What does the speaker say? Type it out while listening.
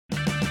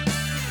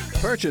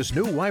Purchase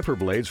new wiper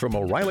blades from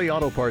O'Reilly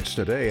Auto Parts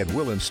today and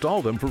we'll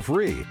install them for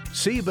free.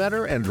 See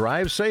better and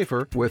drive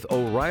safer with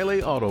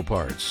O'Reilly Auto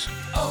Parts.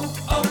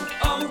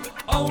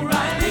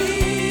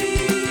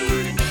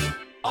 O'Reilly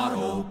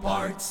Auto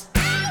Parts.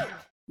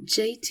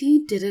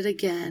 JT did it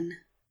again.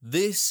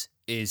 This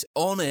is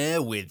On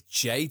Air with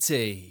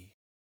JT.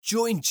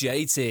 Join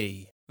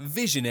JT,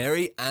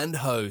 visionary and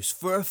host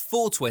for a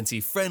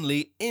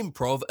 420-friendly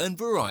improv and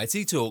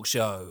variety talk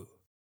show.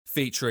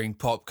 Featuring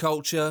pop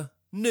culture,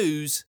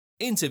 news,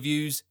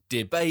 interviews,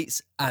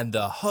 debates, and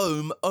the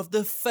home of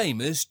the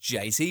famous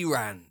JT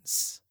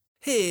Rants.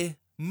 Here,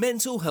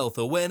 mental health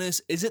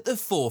awareness is at the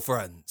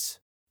forefront,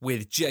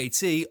 with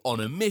JT on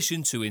a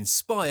mission to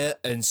inspire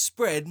and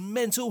spread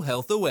mental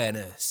health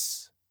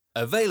awareness.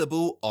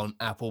 Available on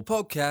Apple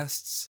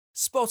Podcasts,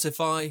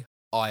 Spotify,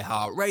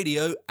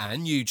 iHeartRadio,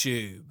 and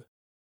YouTube.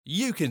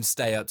 You can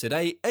stay up to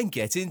date and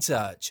get in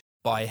touch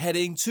by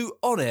heading to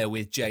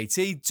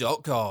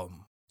OnAirWithJT.com.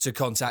 To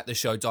contact the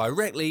show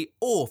directly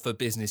or for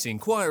business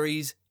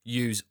inquiries,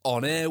 use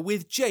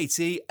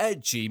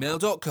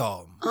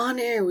OnAirWithJT@gmail.com. On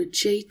Air with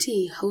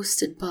JT,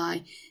 hosted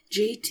by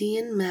JT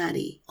and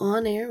Maddie.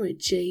 On Air with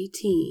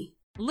JT.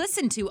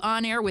 Listen to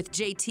On Air with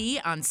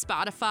JT on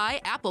Spotify,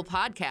 Apple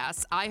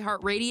Podcasts,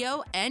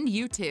 iHeartRadio, and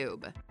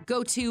YouTube.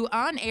 Go to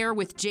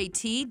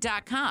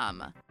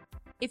OnAirWithJT.com.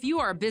 If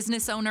you are a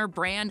business owner,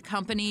 brand,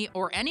 company,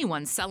 or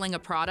anyone selling a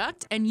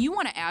product and you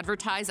want to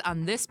advertise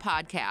on this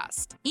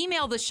podcast,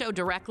 email the show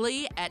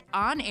directly at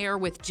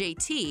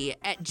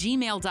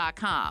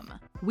onairwithjt@gmail.com.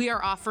 We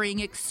are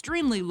offering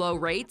extremely low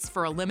rates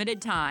for a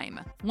limited time.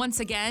 Once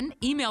again,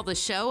 email the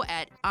show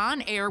at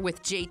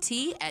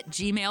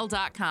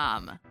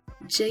onairwithjt@gmail.com.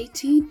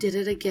 JT did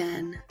it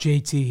again.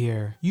 JT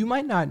here. You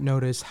might not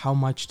notice how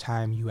much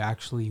time you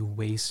actually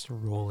waste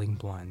rolling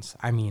blunts.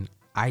 I mean,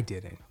 I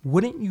didn't.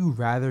 Wouldn't you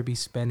rather be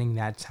spending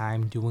that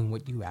time doing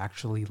what you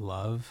actually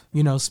love?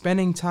 You know,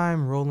 spending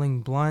time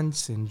rolling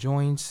blunts and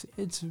joints,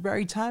 it's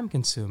very time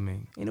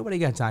consuming. Ain't nobody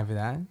got time for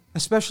that.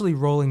 Especially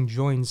rolling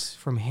joints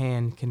from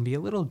hand can be a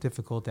little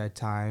difficult at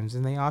times,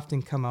 and they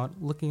often come out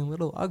looking a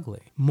little ugly.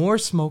 More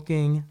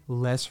smoking,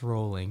 less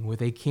rolling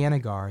with a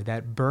Canagar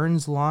that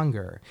burns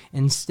longer.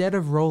 Instead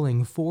of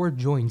rolling 4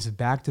 joints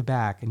back to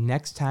back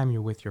next time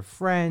you're with your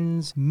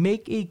friends,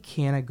 make a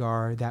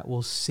Canagar that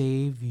will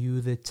save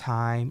you the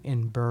time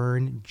and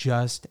burn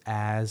just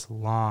as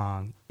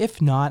long,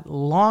 if not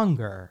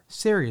longer.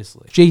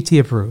 Seriously. JT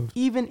approved.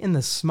 Even in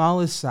the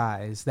smallest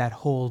size that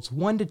holds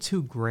 1 to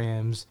 2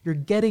 grams, you're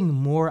getting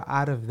more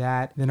out of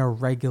that than a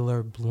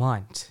regular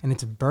blunt. And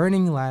it's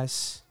burning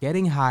less,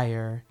 getting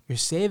higher, you're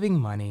saving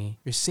money,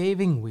 you're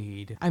saving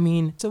weed. I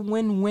mean, it's a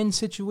win-win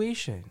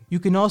situation. You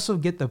can also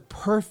get the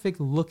perfect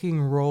looking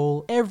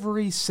roll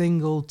every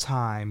single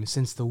time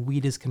since the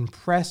weed is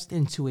compressed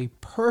into a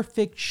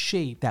perfect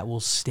shape that will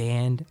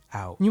stand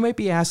out. You might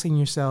be asking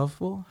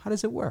yourself, well, how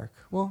does it work?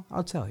 Well,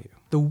 I'll tell you.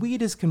 The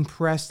weed is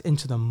compressed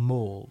into the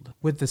mold,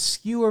 with the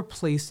skewer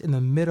placed in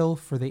the middle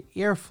for the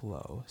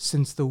airflow.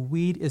 Since the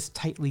weed is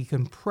tightly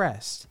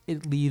compressed,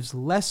 it leaves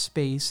less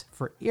space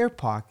for air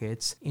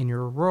pockets in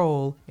your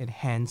roll and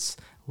hence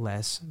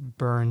less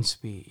burn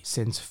speed,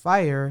 since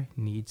fire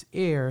needs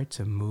air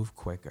to move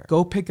quicker.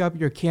 Go pick up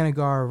your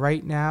Canagar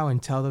right now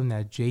and tell them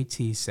that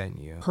JT sent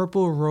you.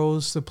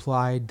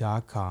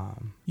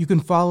 PurpleRoseSupply.com. You can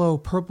follow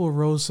Purple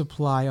Rose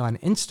Supply on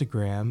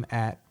Instagram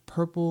at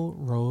Purple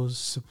Rose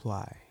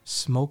Supply.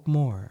 Smoke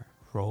more,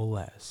 roll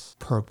less.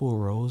 Purple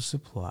Rose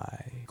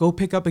Supply. Go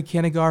pick up a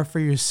Canagar for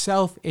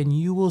yourself and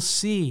you will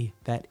see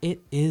that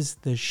it is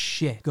the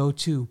shit. Go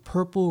to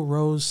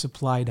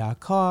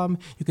PurpleRoseSupply.com.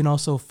 You can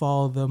also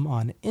follow them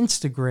on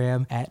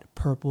Instagram at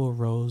Purple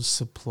Rose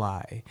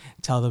Supply.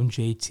 Tell them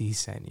JT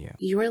sent you.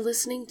 You are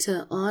listening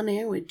to On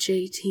Air with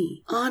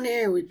JT. On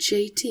Air with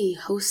JT,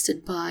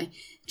 hosted by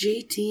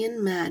JT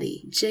and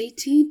Maddie.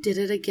 JT did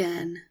it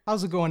again.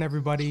 How's it going,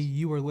 everybody?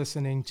 You are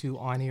listening to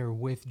On Air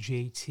with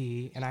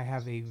JT, and I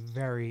have a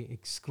very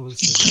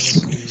exclusive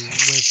interview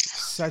with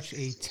such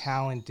a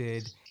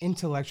talented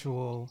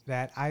intellectual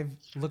that I've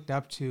looked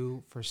up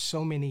to for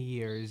so many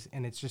years,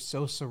 and it's just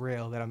so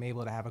surreal that I'm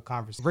able to have a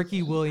conversation.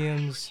 Ricky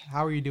Williams,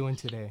 how are you doing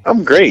today?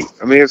 I'm great.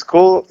 I mean, it's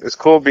cool. It's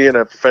cool being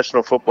a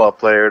professional football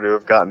player to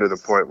have gotten to the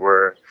point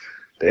where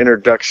the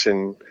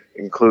introduction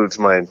includes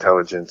my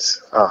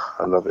intelligence. Oh,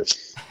 I love it.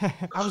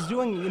 I was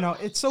doing,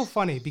 it's so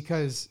funny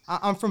because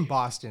I'm from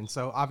Boston,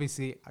 so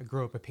obviously I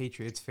grew up a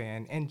Patriots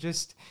fan, and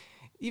just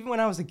even when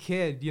I was a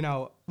kid,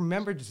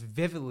 remember just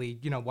vividly,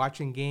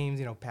 watching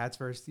games, Pats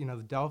versus, the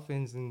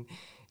Dolphins, and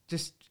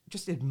just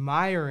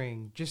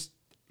admiring,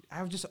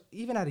 I was just,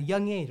 even at a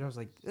young age, I was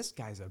like, this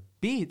guy's a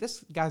beast.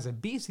 This guy's a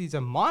beast. He's a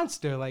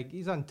monster. Like,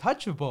 he's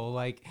untouchable.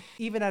 Like,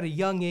 even at a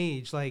young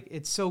age, like,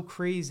 it's so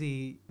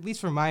crazy, at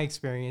least from my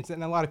experience.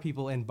 And a lot of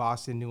people in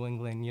Boston, New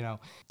England,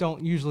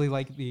 don't usually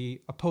like the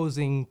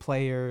opposing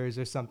players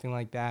or something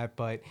like that.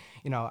 But,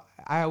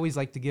 I always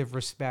like to give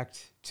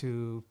respect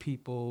to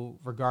people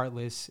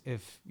regardless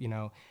if,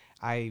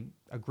 I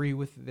agree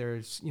with their,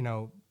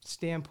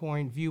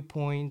 standpoint,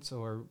 viewpoints,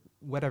 or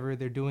whatever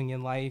they're doing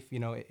in life.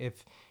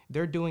 If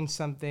they're doing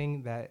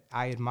something that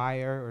I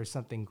admire or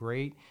something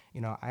great,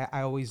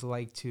 I always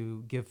like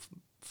to give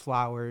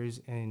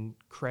flowers and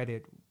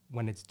credit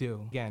when it's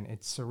due. Again,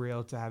 it's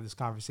surreal to have this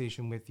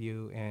conversation with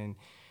you, and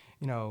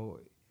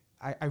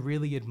I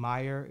really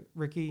admire,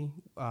 Ricky,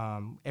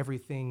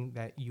 everything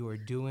that you are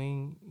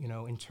doing,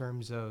 in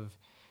terms of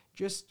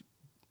just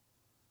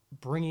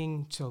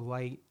bringing to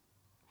light,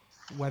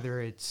 whether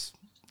it's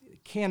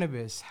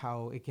cannabis,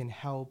 how it can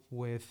help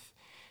with,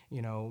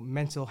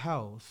 mental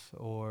health,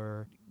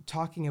 or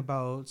talking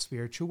about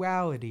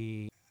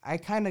spirituality. I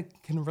kind of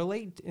can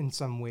relate in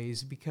some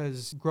ways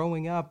because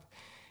growing up,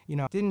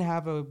 didn't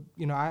have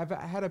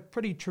I had a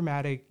pretty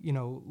traumatic,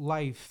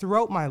 life.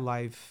 Throughout my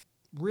life,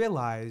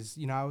 realized,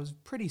 I was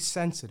pretty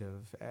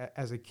sensitive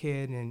as a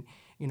kid. And,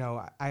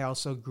 I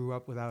also grew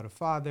up without a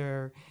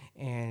father,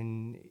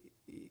 and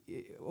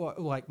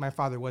like my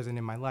father wasn't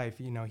in my life.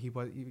 He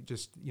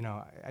just,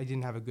 I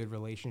didn't have a good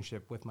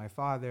relationship with my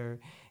father.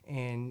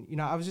 And,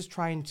 I was just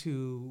trying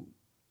to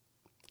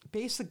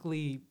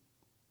basically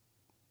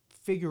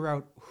figure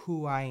out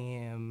who I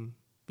am,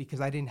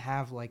 because I didn't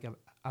have like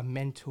a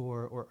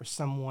mentor or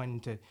someone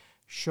to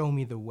show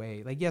me the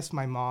way. Like, yes,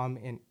 my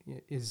mom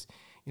is,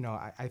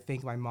 I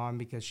thank my mom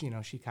because,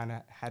 she kind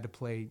of had to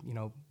play,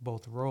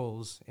 both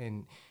roles.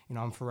 And,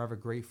 I'm forever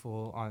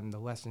grateful on the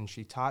lessons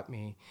she taught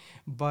me.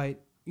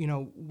 But,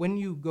 when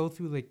you go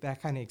through like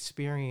that kind of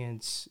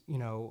experience,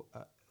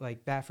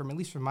 like that, at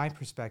least from my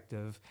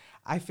perspective,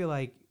 I feel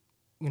like,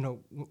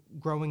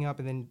 growing up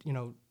and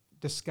then,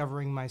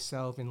 discovering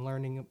myself and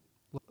learning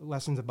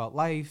lessons about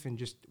life and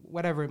just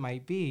whatever it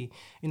might be,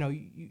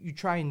 you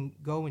try and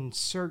go and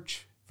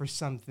search for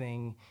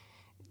something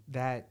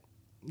that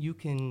you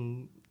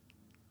can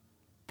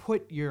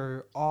put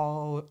your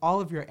all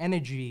of your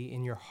energy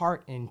and your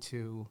heart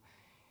into.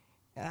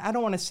 And I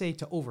don't want to say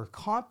to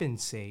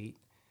overcompensate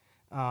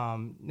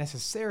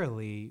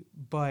necessarily,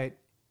 but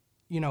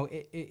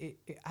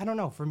I don't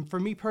know. For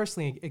me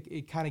personally,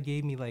 it kind of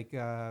gave me like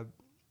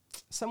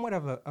somewhat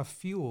of a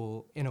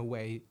fuel in a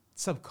way,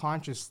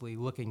 subconsciously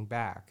looking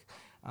back.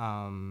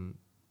 I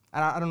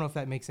don't know if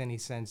that makes any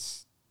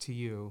sense to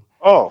you.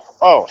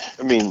 Oh,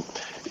 I mean,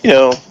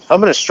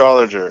 I'm an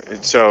astrologer,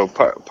 and so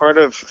part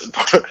of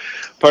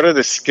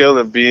the skill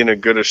of being a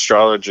good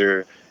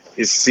astrologer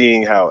is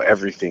seeing how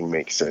everything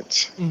makes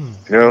sense.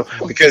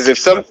 Because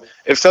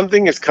if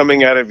something is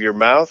coming out of your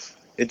mouth,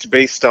 it's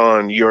based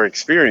on your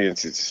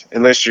experiences,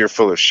 unless you're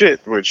full of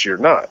shit, which you're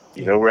not.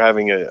 We're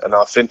having an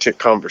authentic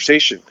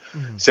conversation.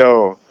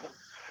 So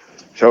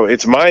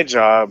it's my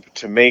job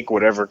to make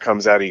whatever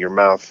comes out of your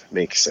mouth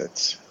make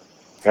sense.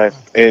 Okay?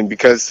 And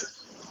because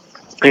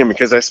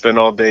I spend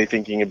all day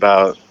thinking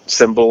about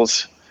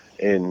symbols,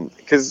 and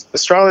because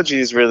astrology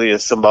is really a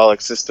symbolic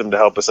system to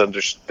help us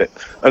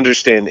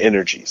understand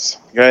energies.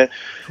 Okay?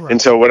 Correct.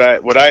 And so what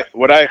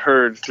I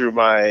heard through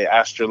my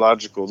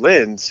astrological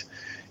lens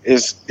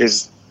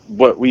is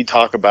what we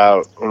talk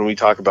about when we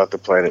talk about the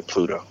planet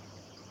Pluto.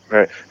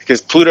 Right?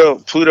 Because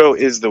Pluto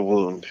is the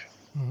wound.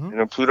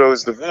 Pluto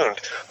is the wound.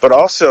 But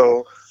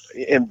also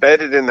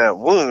embedded in that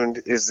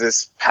wound is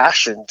this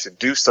passion to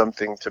do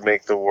something to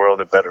make the world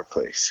a better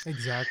place.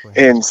 Exactly.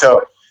 And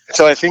so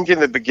I think in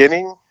the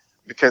beginning,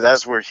 because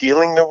as we're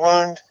healing the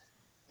wound,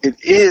 it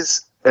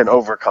is an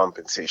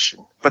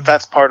overcompensation, but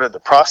that's part of the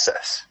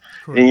process.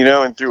 Correct.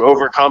 And through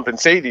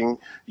overcompensating,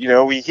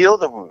 we heal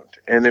the wound,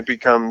 and it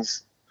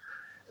becomes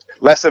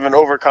less of an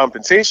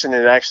overcompensation.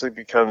 It actually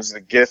becomes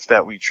the gift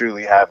that we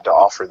truly have to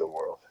offer the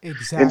world.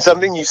 Exactly. And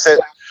something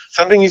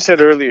you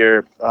said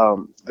earlier,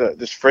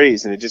 this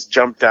phrase, and it just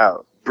jumped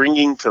out: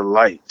 bringing to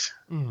light,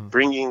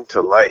 bringing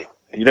to light.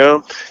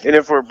 And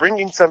if we're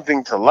bringing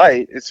something to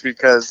light, it's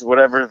because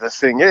whatever the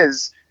thing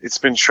is, it's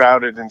been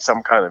shrouded in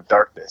some kind of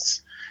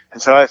darkness.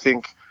 And so I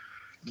think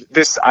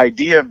this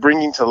idea of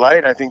bringing to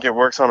light, I think it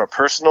works on a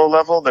personal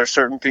level. There's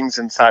certain things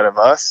inside of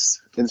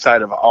us,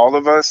 inside of all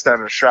of us, that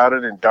are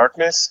shrouded in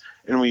darkness,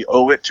 and we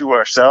owe it to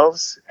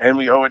ourselves, and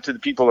we owe it to the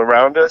people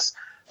around us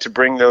to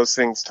bring those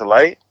things to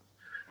light.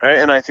 Right?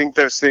 And I think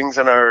there's things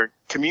in our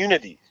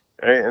community,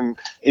 right? And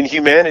in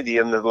humanity,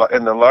 in the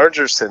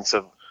larger sense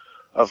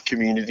of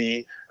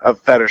community,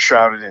 that are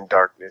shrouded in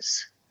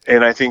darkness.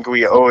 And I think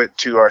we owe it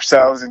to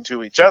ourselves and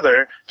to each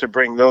other to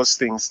bring those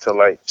things to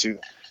light too.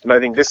 And I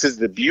think this is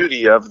the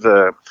beauty of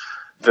the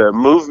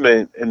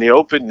movement and the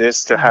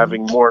openness to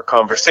having more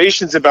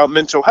conversations about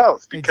mental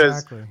health,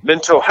 because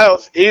mental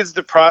health is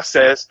the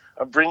process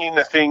of bringing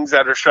the things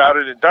that are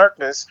shrouded in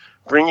darkness,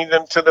 bringing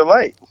them to the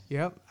light.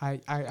 Yep, I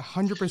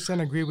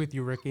 100% agree with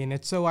you, Ricky. And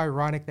it's so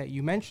ironic that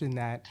you mentioned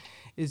that,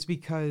 is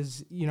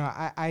because,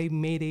 I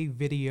made a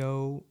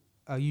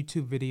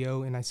YouTube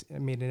video, and I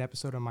made an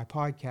episode on my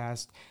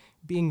podcast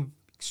being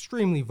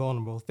extremely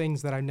vulnerable,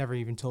 things that I never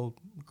even told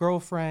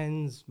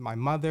girlfriends, my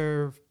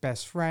mother,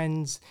 best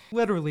friends,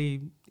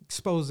 literally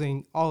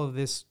exposing all of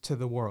this to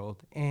the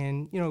world.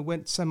 And, it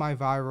went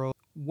semi-viral.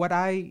 What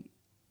I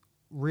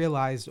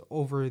realized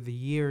over the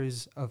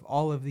years of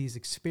all of these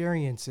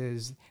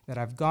experiences that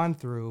I've gone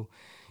through,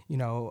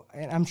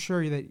 and I'm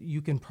sure that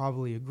you can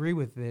probably agree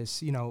with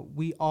this,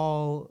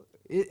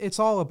 it's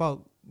all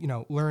about,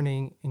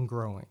 learning and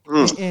growing.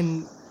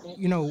 And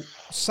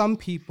some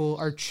people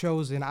are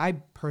chosen. I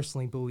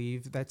personally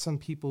believe that some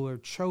people are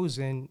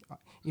chosen,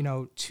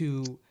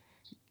 to,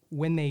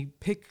 when they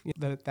pick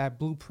that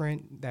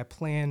blueprint, that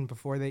plan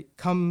before they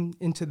come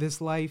into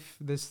this life,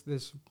 this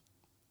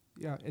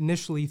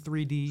initially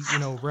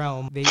 3D,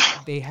 realm,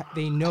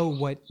 they know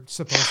what they're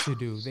supposed to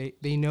do.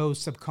 They know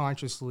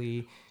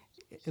subconsciously,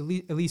 at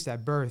least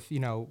at birth,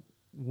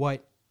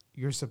 what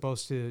you're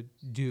supposed to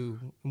do,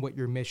 what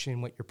your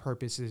mission, what your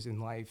purpose is in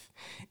life.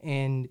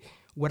 And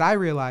what I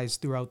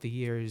realized throughout the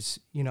years,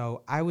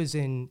 I was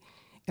in,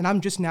 and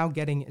I'm just now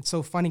getting, it's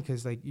so funny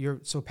because like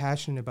you're so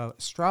passionate about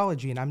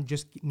astrology and I'm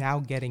just now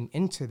getting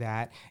into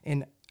that.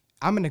 And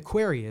I'm an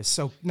Aquarius.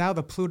 So now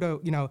the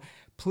Pluto,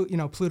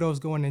 Pluto's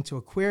going into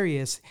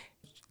Aquarius,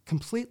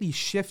 completely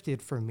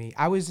shifted for me.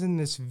 I was in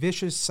this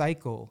vicious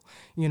cycle,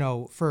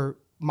 for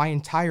my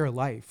entire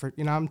life.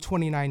 I'm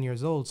 29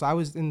 years old. So I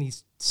was in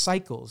these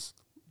cycles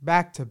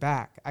back to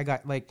back. I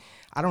got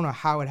I don't know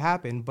how it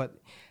happened, but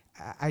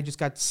I just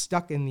got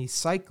stuck in these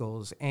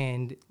cycles.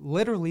 And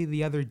literally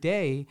the other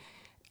day,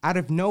 out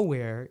of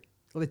nowhere,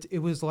 it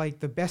was like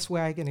the best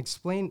way I can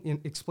explain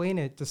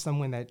it to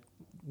someone that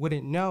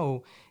wouldn't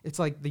know. It's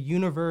like the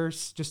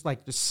universe just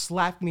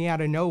slapped me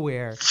out of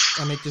nowhere,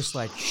 and it just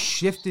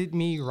shifted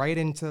me right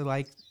into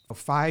a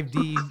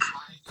 5D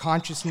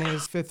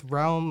consciousness, fifth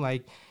realm,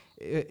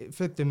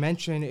 fifth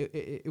dimension.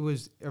 It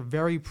was a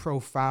very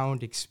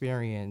profound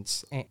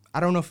experience. And I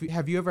don't know if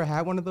have you ever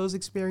had one of those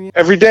experiences?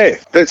 Every day.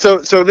 So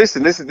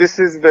listen, this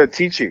is the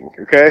teaching,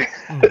 okay?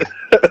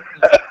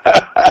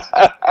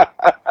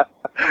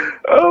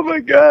 Oh my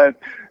God.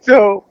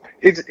 So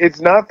it's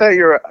not that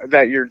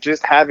you're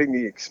just having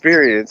the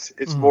experience.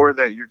 It's more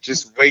that you're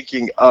just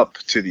waking up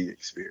to the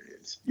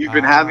experience. You've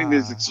been having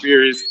this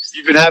experience.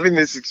 You've been having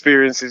this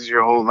experiences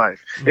your whole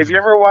life. If you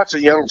ever watch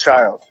a young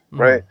child,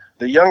 right?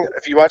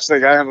 If you watch, I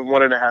have a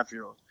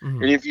 1.5-year-old,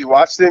 and if you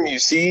watch them, you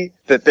see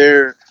that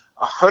they're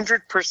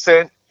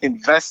 100%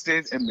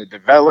 invested in the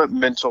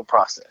developmental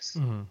process.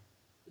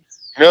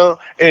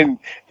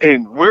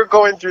 And we're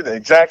going through the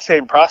exact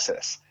same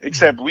process,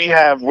 except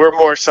we're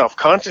more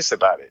self-conscious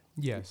about it.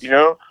 Yes.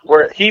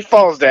 Where he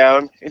falls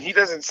down and he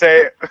doesn't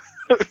say,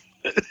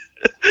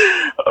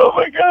 oh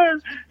my God,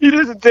 he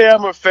doesn't say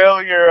I'm a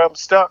failure, I'm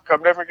stuck,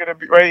 I'm never gonna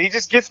be right. He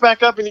just gets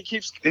back up and he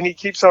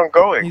keeps on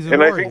going. He's a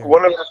warrior. I think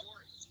one of the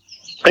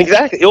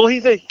exactly. Well,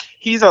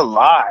 he's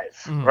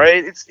alive,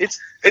 right?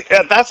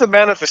 That's a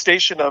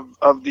manifestation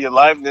of the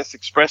aliveness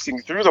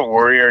expressing through the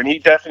warrior, and he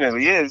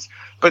definitely is.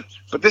 But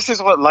this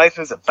is what life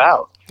is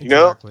about,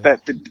 Exactly.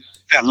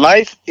 that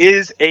life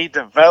is a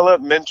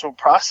developmental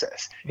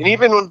process. And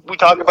even when we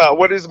talk about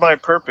what is my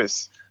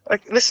purpose,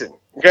 listen,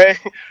 okay,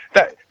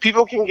 that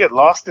people can get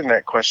lost in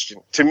that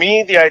question. To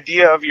me, the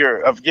idea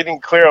of getting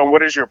clear on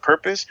what is your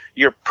purpose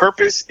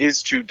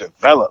is to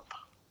develop.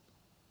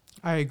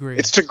 I agree.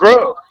 It's to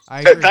grow.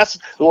 I agree. That's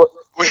what,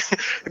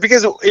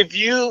 because if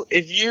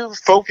you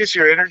focus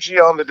your energy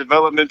on the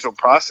developmental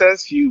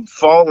process, you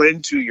fall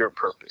into your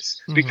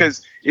purpose.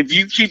 Because if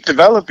you keep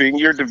developing,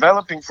 you're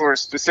developing for a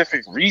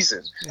specific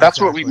reason.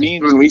 That's what we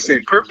mean when we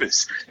say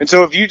purpose. And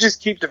so if you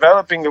just keep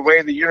developing the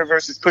way the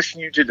universe is pushing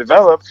you to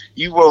develop,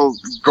 you will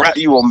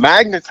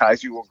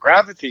magnetize, you will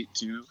gravitate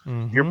to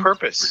your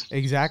purpose.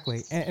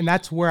 Exactly. And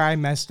that's where I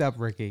messed up,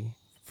 Ricky,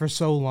 for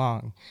so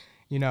long.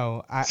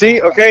 Okay,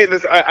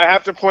 I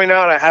have to point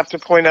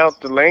out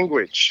the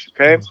language,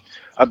 okay?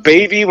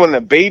 When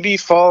the baby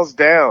falls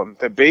down,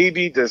 the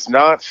baby does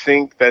not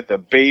think that the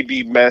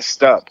baby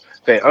messed up.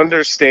 They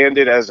understand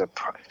it as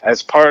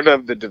part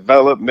of the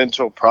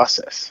developmental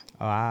process.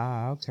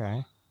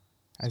 Okay.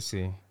 I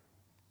see.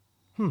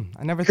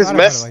 I never thought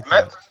about it like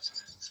that.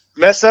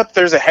 Mess up,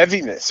 there's a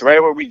heaviness,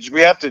 right? Where we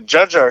have to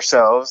judge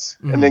ourselves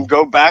and then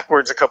go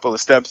backwards a couple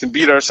of steps and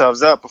beat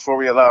ourselves up before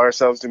we allow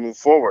ourselves to move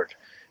forward.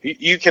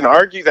 You can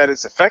argue that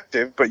it's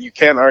effective, but you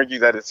can't argue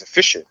that it's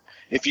efficient.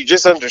 If you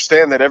just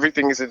understand that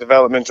everything is a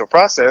developmental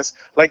process,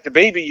 like the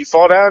baby, you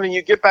fall down and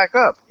you get back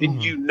up.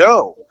 And you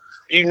know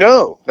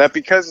that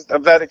because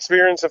of that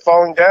experience of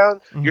falling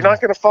down, you're not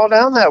going to fall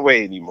down that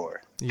way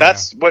anymore. Yeah.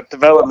 That's what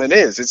development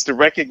is. It's the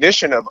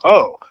recognition of,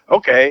 oh,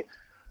 okay,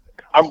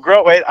 I'm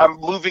growing, I'm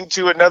moving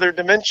to another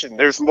dimension.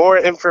 There's more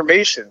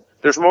information.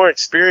 There's more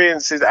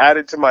experiences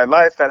added to my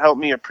life that help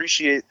me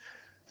appreciate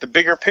the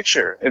bigger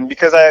picture. And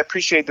because I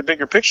appreciate the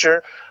bigger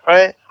picture,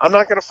 right, I'm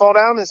not going to fall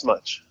down as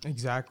much.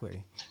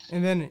 Exactly.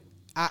 And then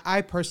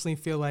I personally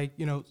feel like,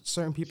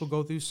 certain people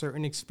go through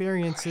certain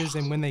experiences,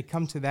 and when they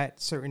come to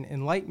that certain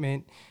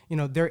enlightenment,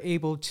 they're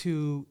able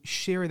to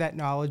share that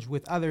knowledge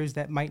with others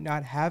that might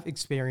not have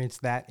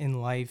experienced that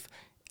in life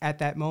at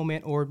that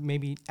moment or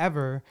maybe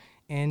ever.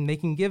 And they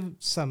can give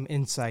some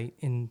insight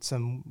and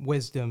some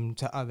wisdom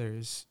to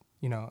others,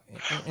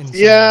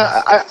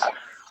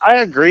 I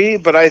agree,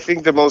 but I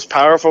think the most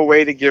powerful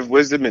way to give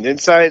wisdom and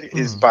insight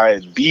is by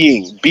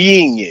being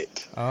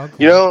it. Okay.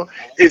 You know,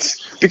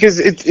 it's because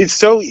it's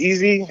so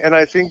easy, and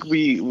I think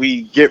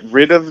we get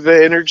rid of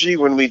the energy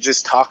when we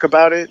just talk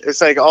about it.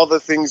 It's like all the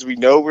things we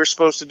know we're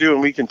supposed to do,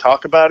 and we can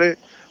talk about it.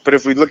 But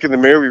if we look in the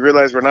mirror, we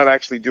realize we're not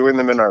actually doing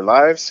them in our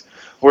lives.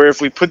 Where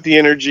if we put the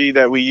energy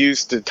that we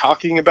use to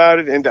talking about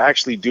it into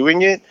actually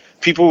doing it,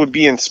 people would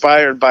be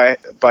inspired by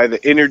the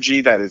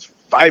energy that is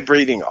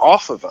vibrating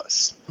off of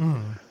us.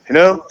 You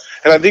know?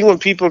 And I think when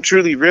people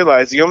truly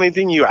realize the only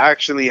thing you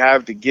actually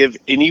have to give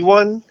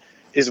anyone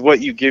is what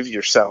you give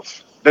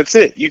yourself. That's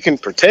it. You can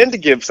pretend to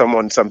give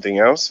someone something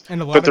else,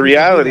 but the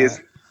reality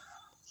is,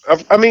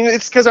 I mean,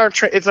 it's because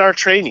it's our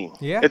training.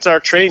 Yeah. It's our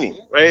training,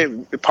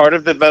 right? Part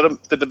of the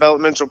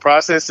developmental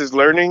process is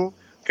learning,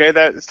 okay,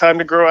 that it's time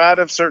to grow out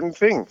of certain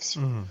things,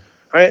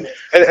 right?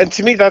 And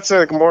to me, that's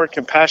a more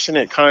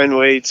compassionate, kind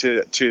way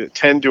to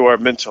tend to our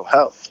mental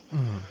health.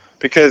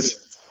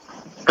 Because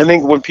I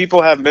think when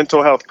people have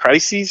mental health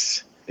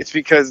crises, it's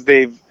because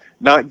they've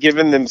not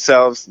given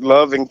themselves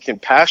love and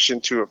compassion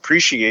to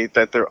appreciate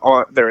that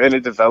they're in a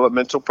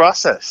developmental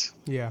process.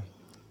 Yeah.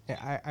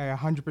 I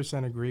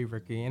 100% agree,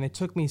 Ricky. And it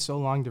took me so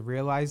long to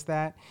realize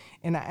that.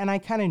 And I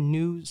kind of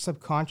knew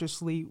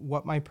subconsciously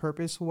what my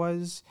purpose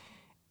was.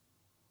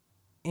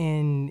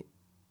 And,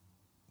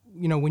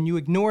 you know, when you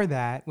ignore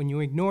that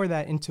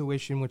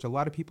intuition, which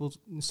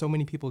so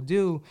many people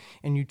do,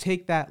 and you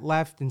take that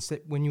left and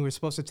when you were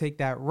supposed to take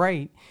that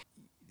right,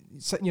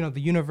 so, you know,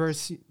 the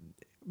universe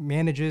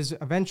manages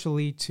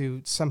eventually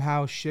to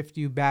somehow shift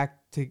you back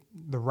to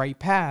the right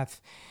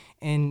path.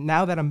 And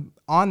now that I'm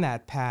on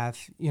that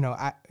path, you know,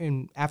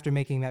 and after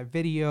making that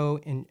video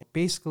and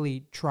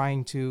basically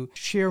trying to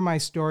share my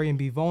story and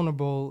be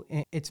vulnerable,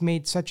 it's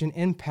made such an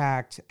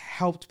impact,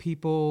 helped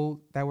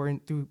people that were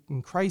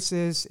in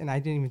crisis. And I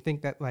didn't even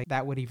think that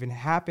that would even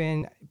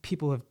happen.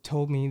 People have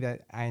told me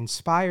that I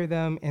inspire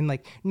them, and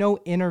no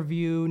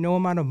interview, no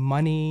amount of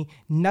money,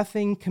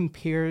 nothing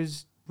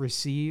compares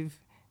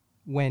receive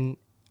when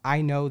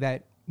I know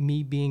that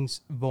me being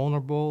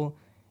vulnerable,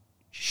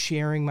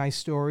 sharing my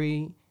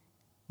story,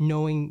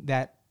 knowing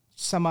that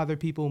some other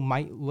people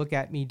might look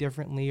at me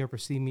differently or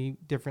perceive me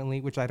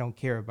differently, which I don't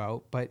care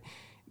about. But,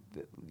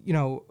 you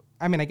know,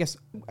 I mean, I guess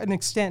an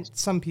extent,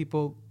 some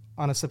people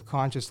on a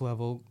subconscious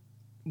level,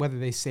 whether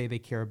they say they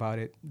care about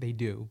it, they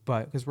do,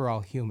 but because we're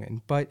all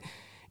human. But,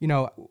 you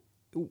know,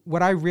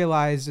 what I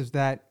realized is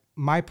that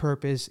my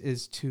purpose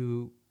is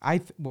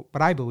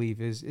what I believe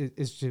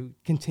is to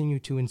continue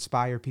to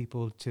inspire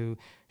people, to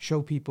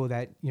show people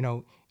that, you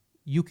know,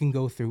 you can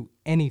go through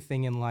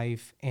anything in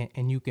life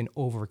and you can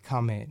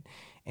overcome it,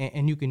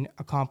 and you can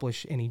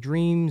accomplish any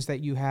dreams that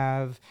you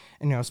have.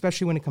 And, you know,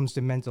 especially when it comes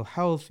to mental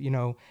health, you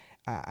know,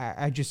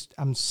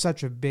 I'm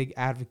such a big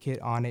advocate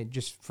on it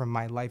just from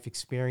my life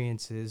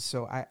experiences.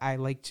 So I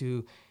like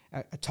to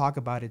talk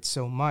about it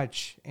so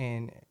much.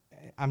 And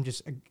I'm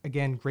just,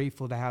 again,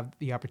 grateful to have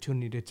the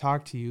opportunity to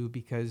talk to you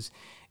because,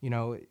 you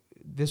know,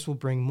 this will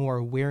bring more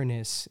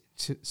awareness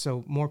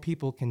so more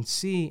people can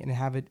see and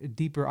have a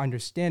deeper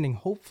understanding,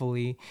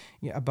 hopefully,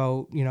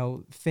 about, you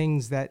know,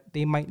 things that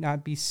they might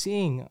not be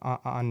seeing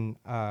on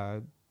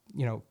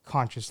you know,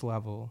 conscious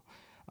level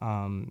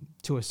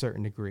to a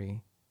certain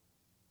degree.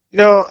 You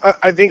know,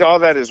 I think all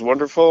that is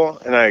wonderful,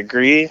 and I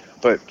agree.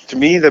 But to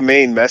me, the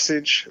main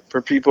message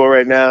for people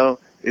right now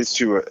is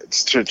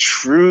to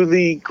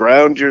truly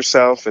ground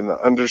yourself in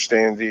the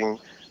understanding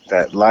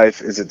that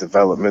life is a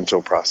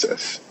developmental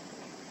process.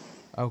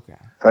 Okay.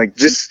 Like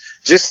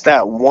just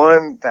that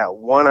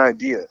one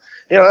idea.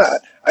 You know,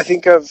 I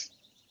think of.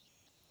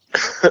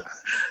 I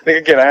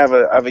think again, I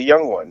have a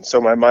young one,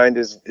 so my mind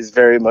is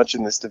very much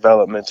in this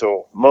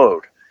developmental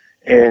mode.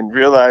 And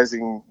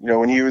realizing, you know,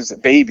 when he was a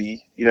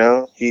baby, you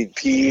know, he'd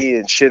pee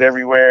and shit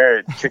everywhere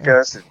and kick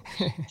us and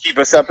keep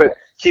us up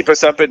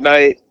at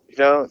night, you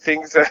know,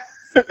 things that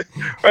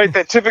right,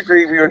 that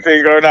typically we would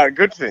think are not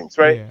good things,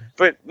 right? Yeah.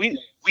 But we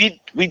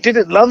did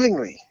it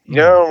lovingly, you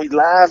know, we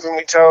laugh and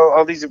we tell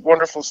all these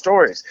wonderful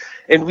stories.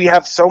 And we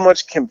have so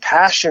much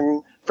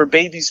compassion for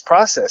baby's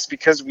process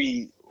because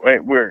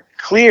we're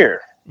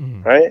clear,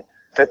 right,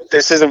 that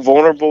this is a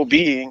vulnerable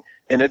being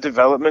in a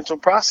developmental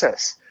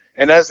process.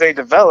 And as they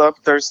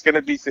develop, there's going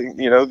to be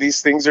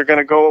these things are going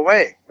to go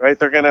away, right?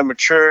 They're going to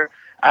mature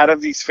out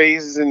of these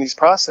phases and these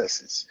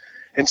processes.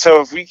 And so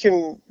if we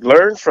can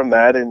learn from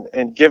that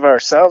and give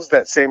ourselves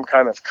that same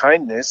kind of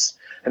kindness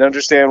and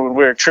understand when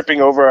we're tripping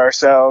over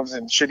ourselves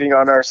and shitting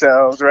on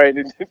ourselves, right,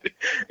 and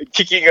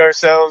kicking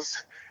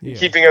ourselves,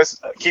 keeping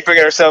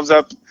ourselves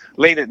up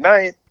late at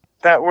night,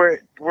 that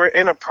we're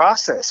in a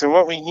process. And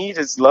what we need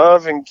is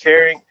love and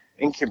caring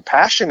and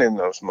compassion in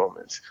those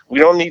moments. We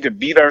don't need to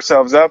beat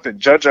ourselves up and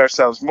judge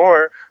ourselves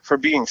more for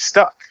being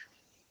stuck.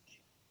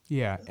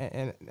 Yeah,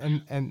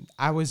 and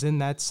I was in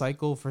that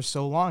cycle for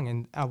so long,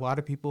 and a lot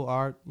of people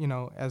are, you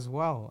know, as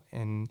well.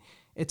 And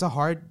it's a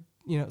hard,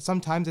 you know,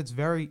 sometimes it's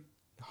very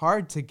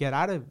hard to get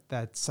out of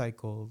that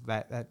cycle,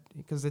 that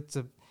because it's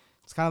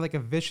kind of like a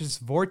vicious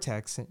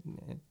vortex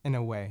in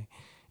a way,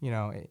 you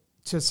know.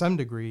 to some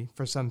degree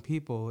for some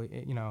people,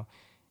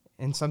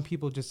 and some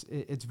people just,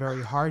 it's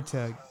very hard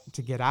to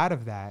get out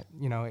of that.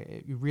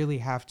 You really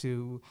have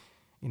to,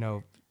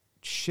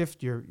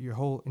 shift your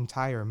whole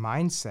entire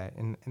mindset,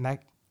 and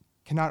that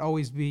cannot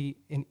always be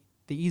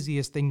the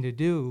easiest thing to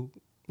do,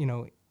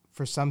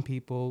 for some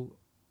people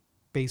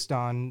based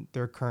on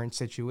their current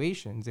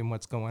situations and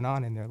what's going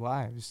on in their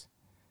lives.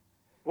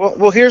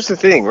 Well, here's the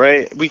thing,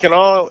 right?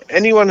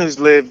 Anyone who's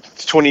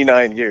lived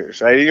 29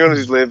 years, right? Anyone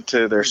who's lived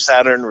to their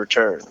Saturn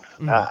return,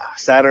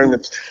 Saturn,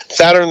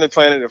 the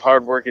planet of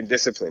hard work and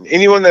discipline.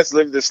 Anyone that's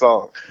lived this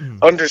long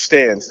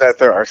understands that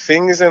there are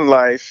things in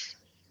life,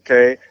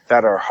 okay,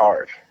 that are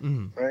hard,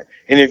 right?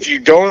 And if you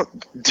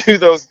don't do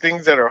those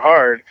things that are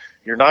hard,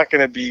 you're not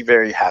going to be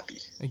very happy.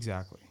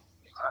 Exactly.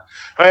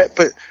 Right?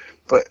 But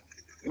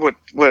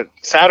what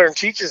Saturn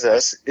teaches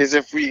us is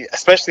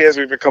especially as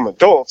we become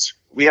adults,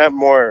 we have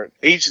more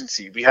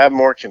agency, we have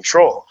more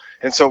control.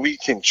 And so we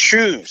can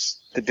choose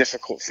the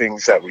difficult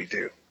things that we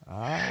do.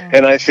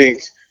 And I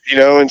think,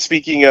 and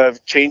speaking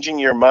of changing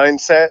your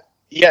mindset,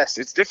 yes,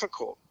 it's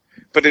difficult.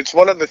 But it's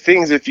one of the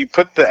things, if you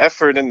put the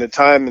effort and the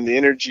time and the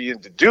energy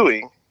into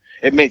doing,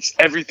 it makes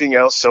everything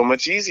else so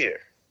much easier.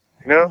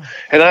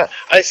 And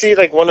I see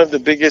like one of the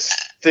biggest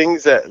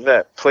things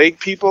that plague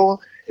people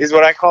is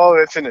what I call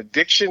it's an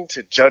addiction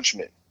to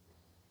judgment.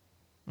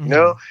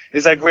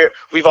 It's like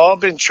we've all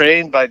been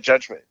trained by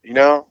judgment.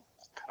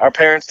 Our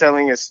parents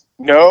telling us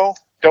no,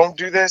 don't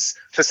do this.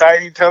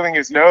 Society telling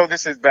us no,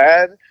 this is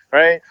bad.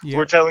 Right? Yeah.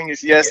 We're telling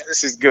us yes,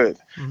 this is good.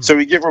 So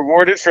we get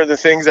rewarded for the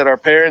things that our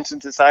parents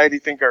and society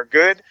think are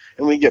good,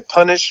 and we get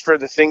punished for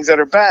the things that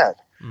are bad.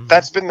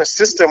 That's been the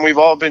system we've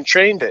all been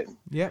trained in.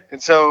 Yeah.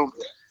 And so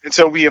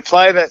we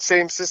apply that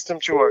same system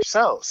to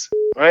ourselves,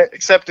 right?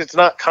 Except it's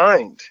not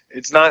kind.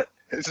 It's not,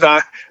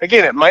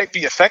 again, it might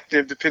be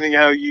effective depending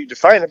how you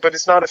define it, but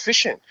it's not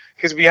efficient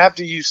because we have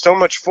to use so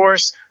much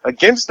force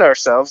against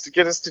ourselves to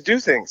get us to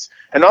do things.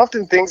 And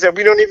often things that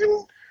we don't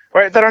even,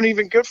 right, that aren't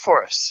even good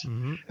for us.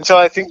 And so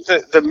I think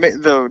that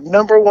the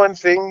number one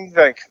thing,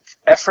 like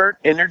effort,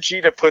 energy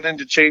to put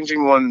into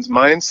changing one's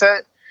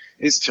mindset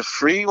is to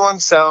free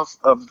oneself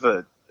of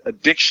the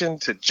addiction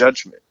to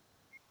judgment.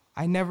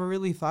 I never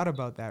really thought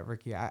about that,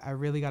 Ricky. I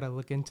really got to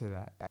look into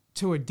that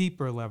to a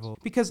deeper level.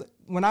 Because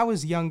when I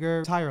was younger,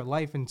 entire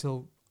life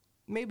until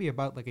maybe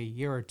about like a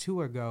year or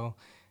two ago,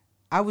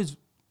 I would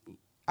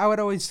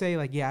always say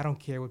like, yeah, I don't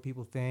care what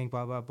people think,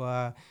 blah, blah,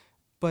 blah.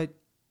 But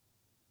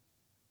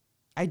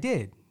I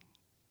did.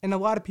 And a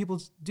lot of people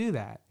do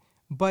that.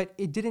 But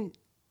it didn't,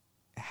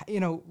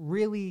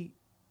 really,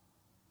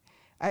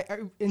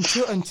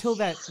 until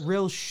that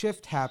real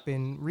shift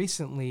happened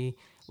recently,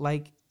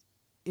 like,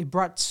 it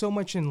brought so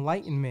much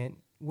enlightenment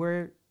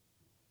where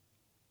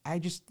I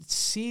just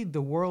see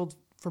the world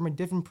from a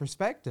different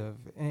perspective.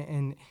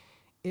 And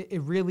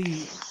it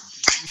really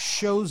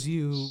shows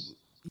you,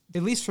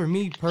 at least for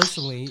me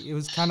personally, it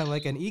was kind of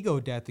like an ego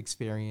death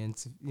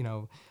experience.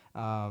 You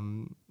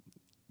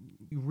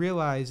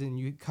realize and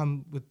you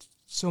come with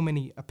so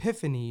many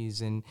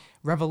epiphanies and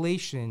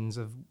revelations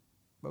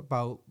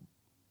about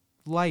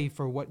life,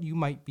 or what you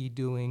might be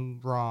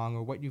doing wrong,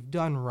 or what you've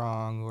done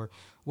wrong, or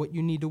what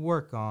you need to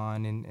work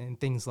on, and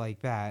things like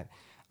that.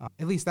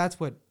 At least that's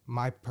what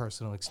my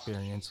personal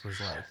experience was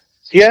like.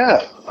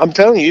 Yeah, I'm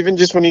telling you, even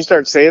just when you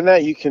start saying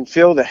that, you can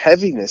feel the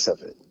heaviness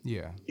of it.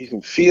 Yeah. You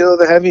can feel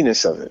the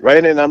heaviness of it,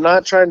 right? And I'm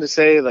not trying to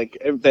say like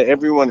that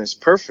everyone is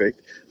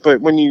perfect,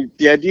 but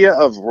the idea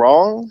of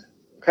wrong,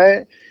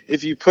 okay,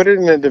 if you put it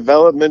in a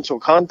developmental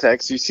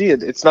context, you see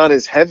it's not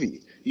as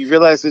heavy. You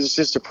realize that it's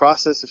just a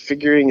process of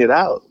figuring it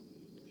out.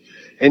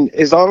 And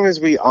as long as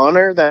we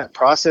honor that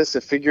process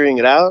of figuring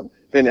it out,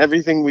 then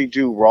everything we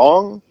do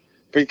wrong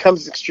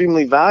becomes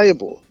extremely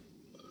valuable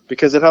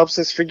because it helps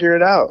us figure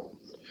it out.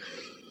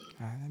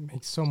 That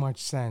makes so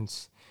much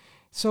sense.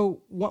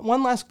 So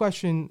one last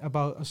question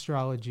about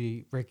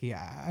astrology, Ricky.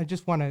 I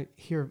just want to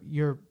hear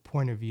your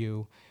point of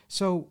view.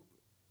 So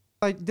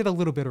I did a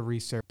little bit of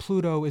research.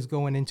 Pluto is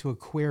going into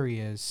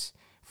Aquarius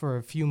for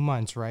a few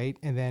months, right?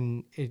 And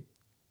then it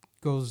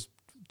goes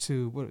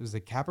to, what was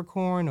it,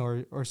 Capricorn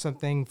or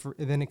something,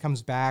 and then it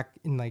comes back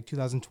in like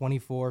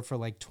 2024 for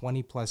like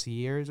 20 plus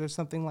years or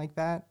something like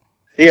that.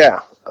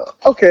 Yeah.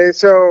 Okay.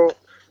 So,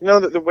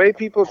 the way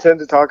people tend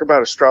to talk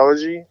about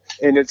astrology,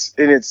 and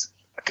it's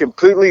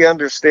completely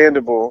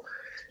understandable,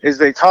 is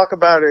they talk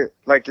about it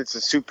like it's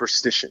a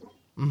superstition.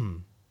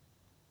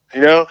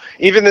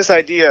 Even this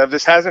idea of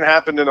this hasn't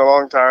happened in a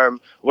long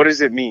time. What does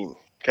it mean?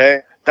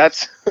 Okay.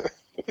 That's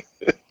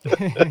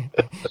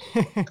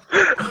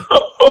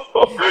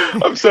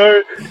I'm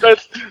sorry.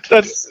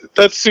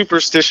 That's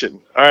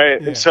superstition. All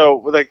right. Yeah. And so,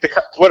 like,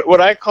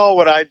 what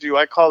I do,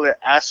 I call it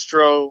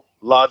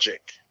astrologic.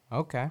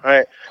 Okay. All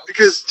right.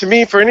 Because to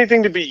me, for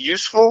anything to be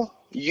useful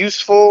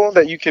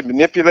that you can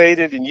manipulate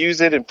it and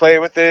use it and play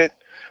with it,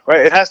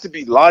 right? It has to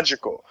be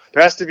logical.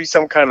 There has to be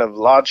some kind of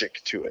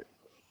logic to it.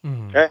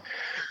 Okay.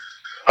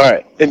 All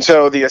right. And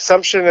so the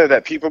assumption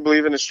that people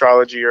believe in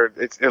astrology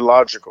it's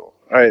illogical.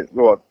 All right.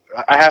 Well,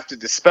 I have to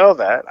dispel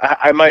that.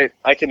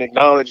 I can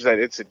acknowledge that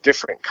it's a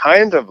different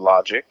kind of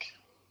logic.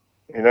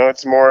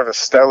 It's more of a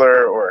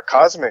stellar or a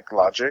cosmic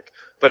logic,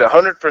 but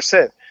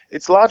 100%,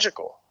 it's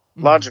logical.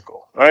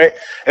 Logical, all right?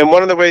 And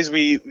one of the ways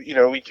we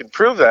can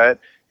prove that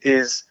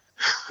is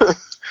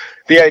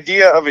the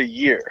idea of a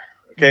year,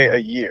 okay? A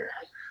year.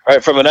 All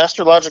right, from an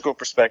astrological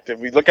perspective,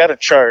 we look at a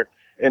chart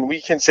and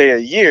we can say a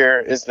year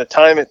is the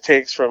time it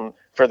takes for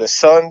the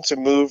sun to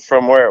move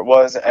from where it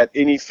was at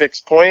any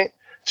fixed point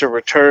to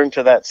return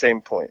to that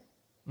same point,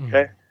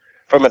 okay?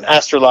 From an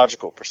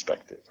astrological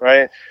perspective,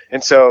 right?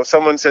 And so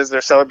someone says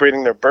they're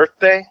celebrating their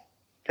birthday,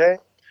 okay?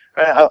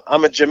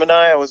 I'm a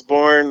Gemini. I was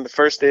born the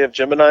first day of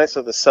Gemini,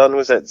 so the sun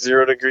was at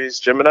 0 degrees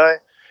Gemini.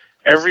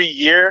 Every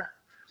year,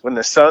 when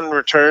the sun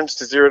returns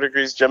to 0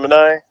 degrees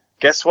Gemini,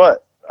 guess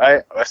what?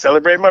 I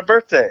celebrate my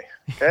birthday,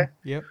 okay?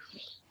 Yep.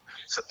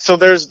 So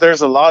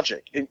there's a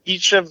logic. In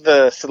each of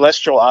the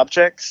celestial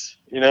objects,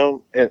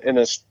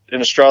 in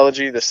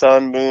astrology, the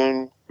sun,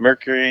 moon,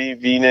 Mercury,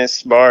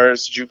 Venus,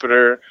 Mars,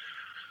 Jupiter,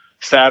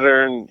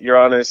 Saturn,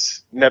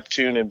 Uranus,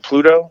 Neptune, and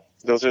Pluto.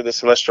 Those are the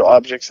celestial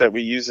objects that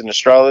we use in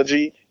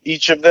astrology.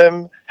 Each of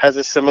them has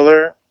a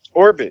similar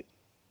orbit.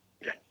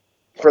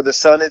 For the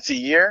sun, it's a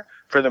year.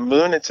 For the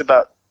moon, it's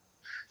about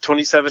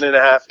 27 and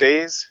a half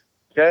days.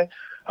 Okay.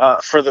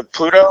 For the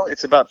Pluto,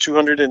 it's about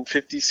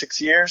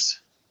 256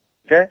 years.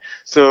 Okay.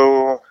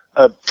 So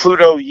a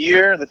Pluto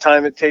year, the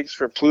time it takes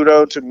for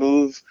Pluto to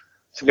move,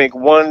 to make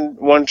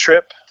one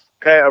trip,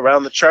 okay,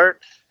 around the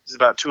chart is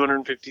about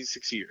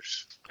 256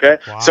 years. Okay.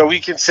 Wow. So we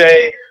can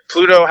say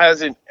Pluto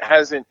hasn't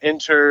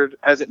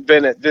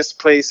been at this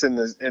place in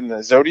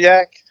the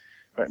zodiac,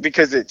 right?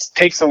 Because it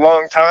takes a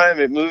long time.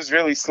 It moves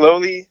really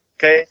slowly.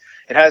 Okay.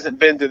 It hasn't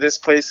been to this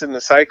place in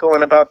the cycle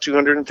in about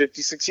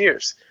 256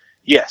 years.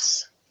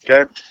 Yes.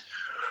 Okay.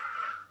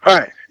 All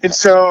right. And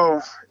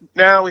so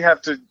now we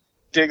have to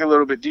dig a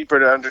little bit deeper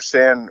to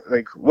understand,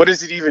 like, what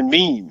does it even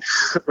mean,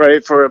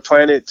 right, for a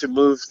planet to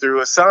move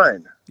through a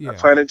sign? Yeah. A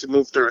planet to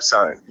move through a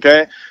sign,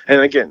 okay?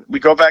 And again, we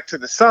go back to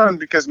the sun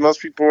because most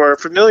people are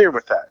familiar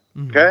with that,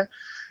 okay?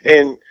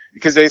 And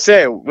because they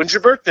say, when's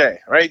your birthday,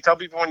 right? You tell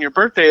people when your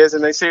birthday is,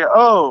 and they say,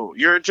 oh,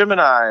 you're a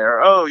Gemini,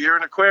 or oh, you're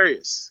an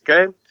Aquarius,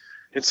 okay?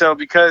 And so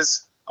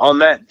because on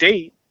that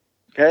date,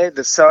 okay,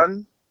 the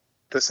sun,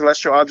 the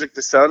celestial object,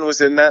 the sun,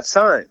 was in that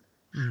sign,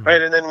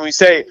 right? And then when we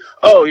say,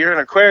 oh, you're an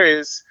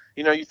Aquarius,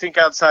 you think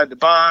outside the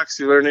box.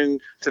 You're learning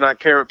to not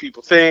care what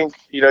people think.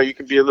 You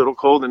can be a little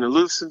cold and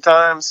aloof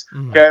sometimes.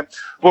 Okay.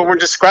 What we're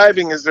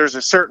describing is there's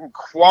a certain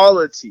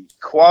quality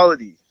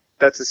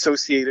that's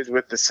associated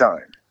with the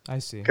sign. I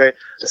see. Okay.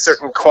 A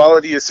certain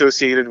quality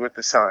associated with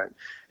the sign.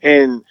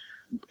 And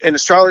in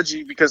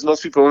astrology, because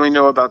most people only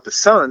know about the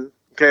sun,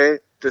 okay,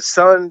 the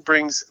sun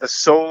brings a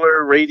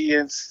solar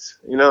radiance.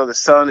 The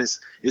sun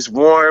is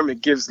warm.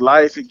 It gives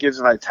life. It gives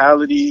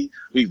vitality.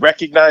 We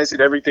recognize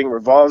that everything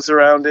revolves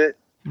around it.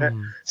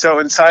 So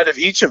inside of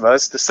each of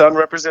us, the sun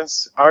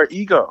represents our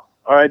ego,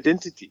 our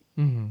identity.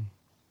 And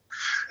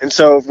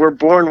so if we're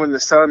born when the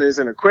sun is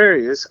in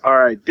Aquarius,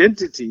 our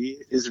identity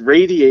is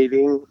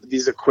radiating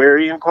these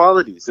Aquarian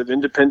qualities of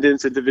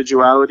independence,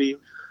 individuality,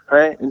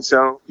 right? And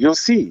so you'll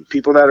see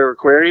people that are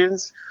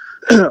Aquarians,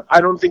 I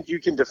don't think you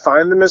can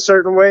define them a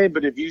certain way,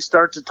 but if you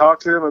start to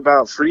talk to them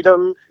about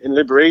freedom and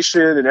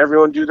liberation and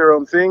everyone do their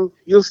own thing,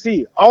 you'll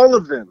see all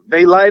of them,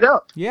 they light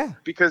up. Yeah.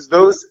 Because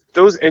those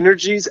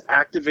energies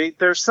activate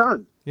their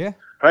sun. Yeah.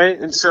 Right?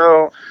 And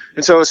so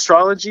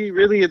astrology,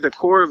 really at the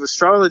core of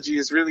astrology,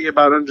 is really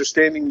about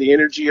understanding the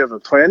energy of a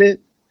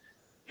planet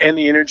and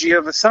the energy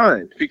of a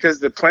sign, because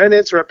the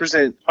planets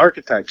represent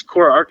archetypes,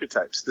 core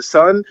archetypes. The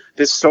sun,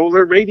 this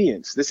solar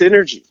radiance, this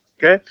energy.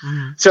 Okay.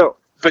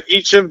 But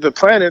each of the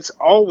planets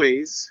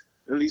always,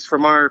 at least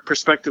from our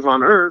perspective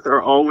on Earth,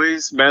 are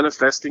always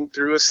manifesting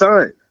through a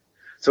sign.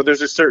 So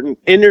there's a certain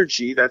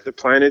energy that the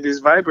planet is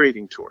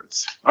vibrating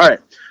towards. All right,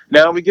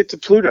 now we get to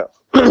Pluto.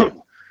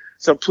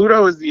 So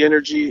Pluto is the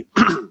energy.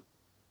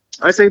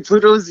 I say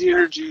Pluto is the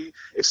energy.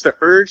 It's the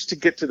urge to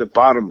get to the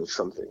bottom of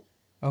something.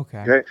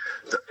 Okay.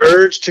 The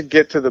urge to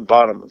get to the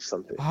bottom of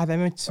something. Ah, that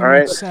makes so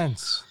much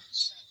sense.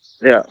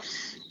 Yeah.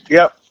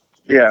 Yep.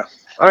 Yeah.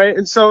 All right,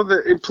 and so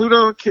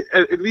Pluto,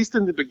 at least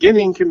in the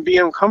beginning, can be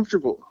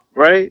uncomfortable,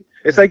 right?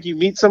 It's like you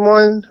meet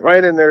someone,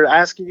 right, and they're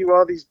asking you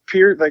all these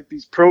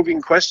these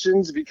probing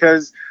questions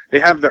because they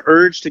have the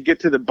urge to get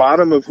to the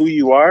bottom of who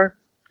you are,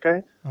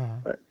 okay?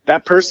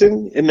 That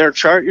person in their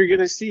chart, you're going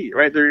to see,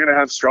 right? They're going to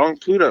have strong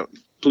Pluto.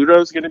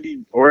 Pluto's going to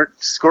be, or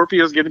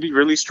Scorpio's going to be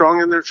really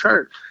strong in their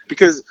chart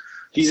because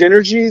these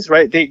energies,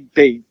 right,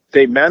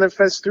 they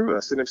manifest through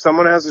us. And if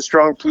someone has a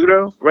strong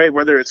Pluto, right,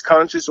 whether it's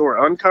conscious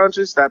or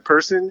unconscious, that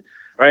person,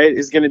 right,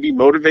 is going to be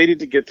motivated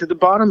to get to the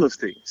bottom of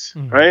things,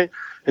 right?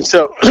 And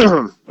so,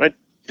 right,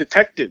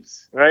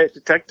 detectives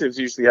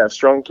usually have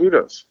strong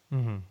Plutos,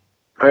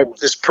 right?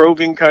 This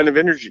probing kind of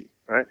energy,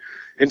 right?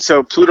 And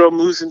so Pluto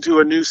moves into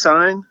a new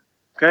sign,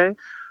 okay,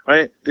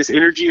 right? This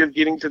energy of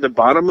getting to the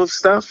bottom of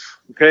stuff,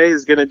 okay,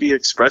 is going to be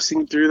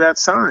expressing through that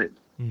sign,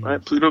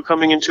 right? Pluto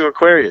coming into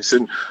Aquarius.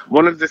 And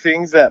one of the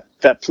things that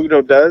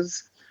Pluto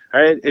does,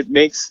 right? It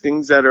makes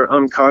things that are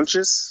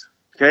unconscious,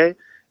 okay?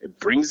 It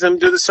brings them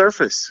to the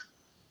surface,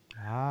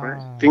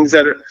 right? Things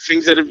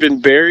that have been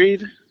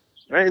buried,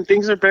 right? And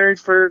things are buried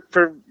for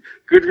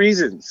good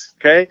reasons,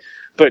 okay?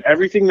 But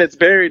everything that's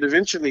buried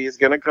eventually is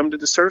going to come to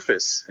the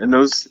surface. And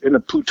those, in the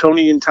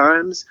Plutonian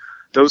times,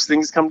 those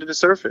things come to the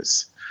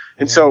surface.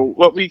 And so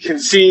what we can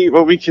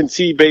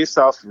see based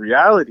off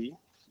reality,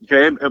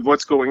 okay, of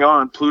what's going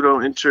on, Pluto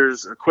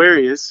enters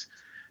Aquarius,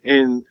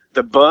 and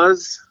the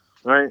buzz,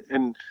 right?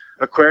 And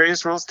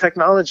Aquarius rules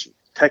technology,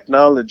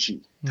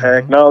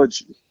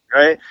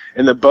 right?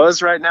 And the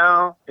buzz right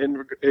now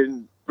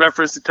in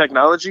reference to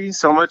technology,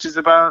 so much is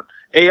about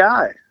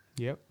AI.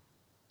 Yep.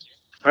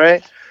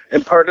 Right?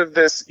 And part of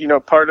this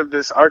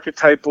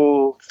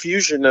archetypal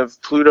fusion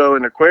of Pluto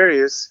and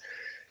Aquarius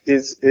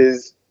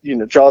is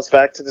draws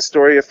back to the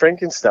story of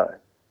Frankenstein.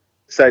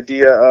 This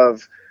idea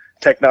of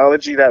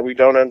technology that we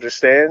don't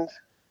understand,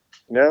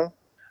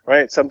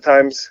 right?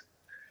 Sometimes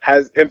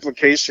has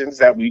implications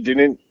that we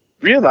didn't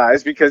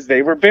realize because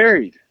they were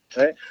buried,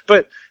 right?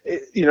 But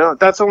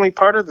that's only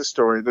part of the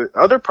story. The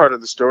other part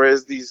of the story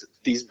is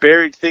these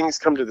buried things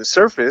come to the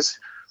surface,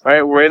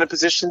 right? We're in a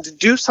position to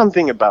do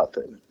something about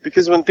them,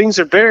 because when things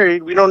are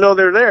buried, we don't know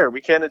they're there.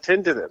 We can't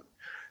attend to them.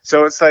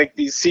 So it's like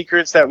these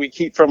secrets that we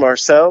keep from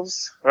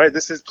ourselves, right?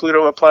 This is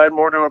Pluto applied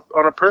more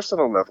on a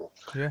personal level.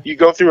 Yeah. You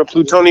go through a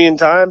Plutonian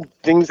time,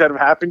 things that have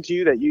happened to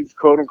you that you've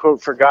quote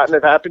unquote forgotten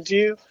have happened to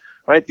you,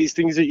 right? These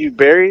things that you've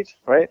buried,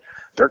 right?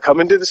 They're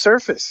coming to the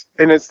surface.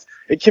 And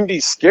it can be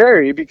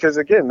scary because,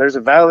 again, there's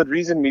a valid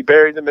reason we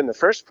buried them in the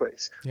first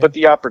place. Yeah. But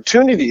the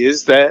opportunity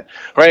is that,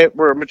 right,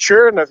 we're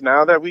mature enough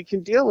now that we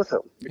can deal with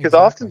them. Because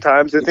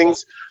oftentimes the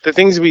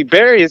things we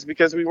bury is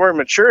because we weren't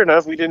mature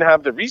enough. We didn't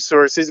have the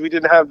resources. We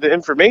didn't have the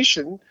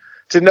information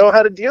to know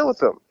how to deal with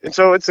them. And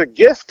so it's a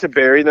gift to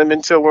bury them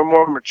until we're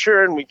more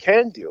mature and we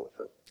can deal with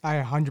them. I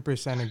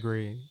 100%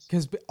 agree.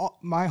 Because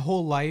my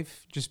whole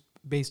life, just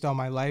based on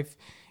my life,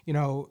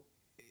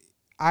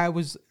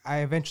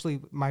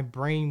 my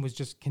brain was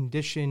just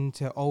conditioned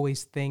to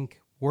always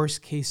think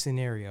worst case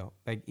scenario,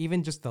 like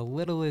even just the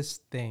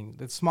littlest thing,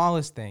 the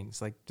smallest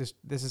things, like just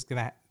it's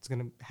gonna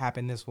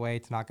happen this way,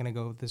 it's not gonna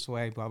go this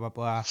way, blah blah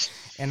blah.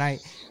 And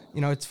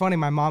it's funny,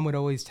 my mom would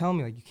always tell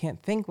me, like, you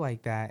can't think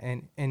like that,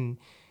 and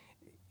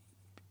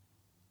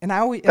I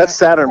always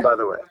Saturn, by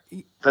the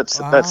way. That's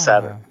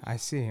Saturn. I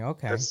see.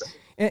 Okay.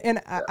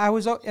 And I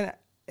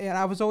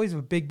was always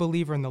a big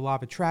believer in the law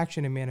of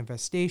attraction and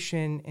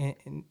manifestation.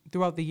 And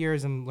throughout the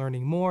years, I'm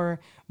learning more.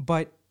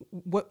 But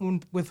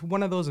with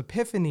one of those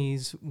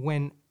epiphanies,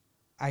 when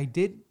I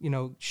did,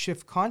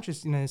 shift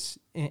consciousness,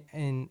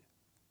 and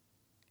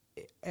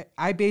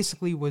I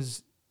basically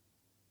was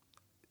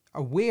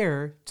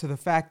aware to the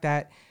fact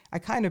that I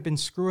kind of been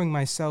screwing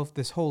myself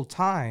this whole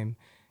time,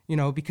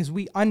 because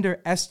we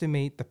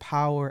underestimate the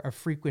power of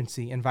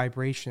frequency and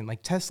vibration.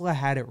 Like Tesla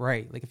had it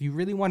right. Like if you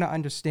really want to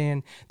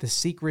understand the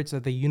secrets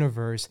of the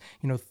universe,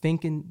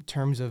 think in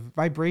terms of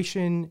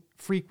vibration,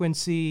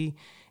 frequency,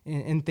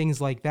 and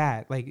things like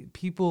that. Like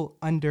people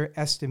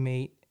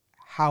underestimate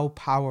how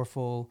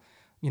powerful,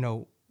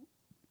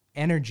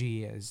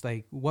 energy is.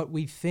 Like what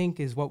we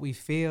think is what we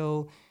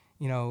feel.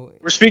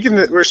 We're speaking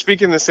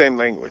the same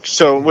language.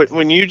 So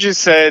when you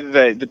just said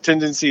that the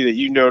tendency that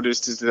you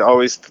noticed is to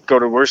always go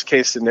to worst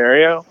case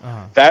scenario,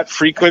 that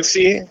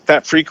frequency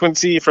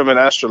from an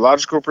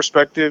astrological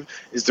perspective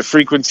is the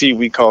frequency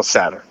we call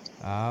Saturn.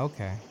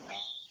 Okay.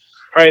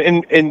 All right,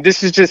 and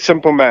this is just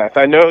simple math.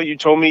 I know you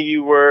told me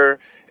you were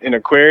in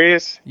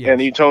Aquarius, yes.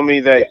 And you told me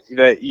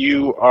that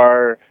you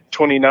are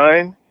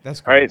 29. That's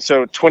correct. All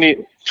right,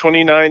 so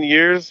 29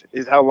 years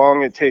is how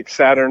long it takes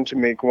Saturn to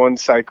make one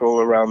cycle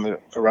around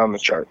the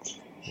chart.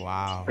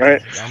 Wow.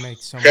 Right? That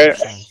makes so much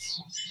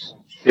sense.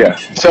 Yeah.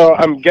 So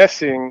I'm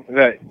guessing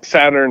that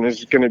Saturn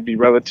is going to be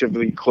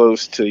relatively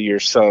close to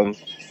your sun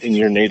in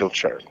your natal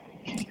chart.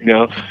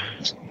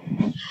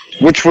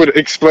 Which would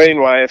explain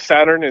why if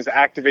Saturn is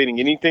activating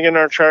anything in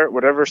our chart,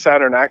 whatever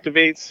Saturn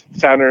activates,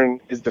 Saturn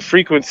is the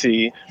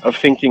frequency of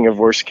thinking of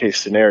worst case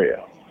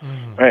scenario.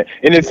 Right,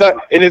 and it's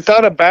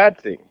not a bad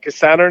thing, because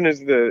Saturn is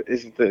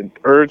the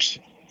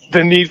urge,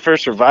 the need for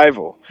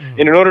survival.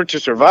 And in order to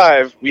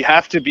survive, we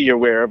have to be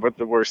aware of what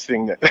the worst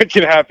thing that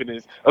can happen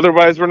is.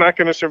 Otherwise, we're not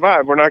going to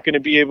survive. We're not going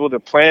to be able to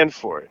plan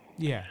for it.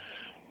 Yeah.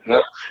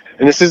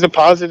 And this is a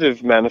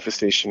positive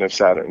manifestation of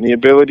Saturn, the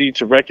ability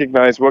to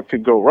recognize what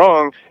could go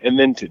wrong and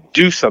then to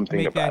do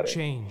something about it. Make that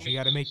change. You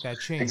got to make that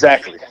change.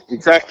 Exactly.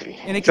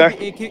 And it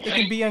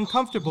can be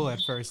uncomfortable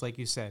at first, like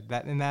you said.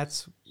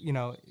 That's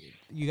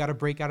you got to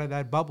break out of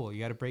that bubble. You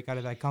got to break out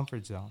of that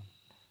comfort zone.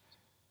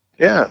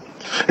 Yeah.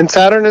 And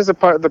Saturn is a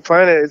part of the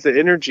planet, is the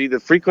energy, the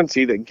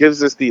frequency that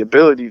gives us the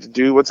ability to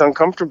do what's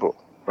uncomfortable,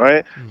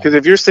 right? Because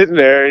if you're sitting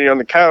there and you're on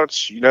the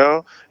couch, you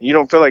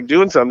don't feel like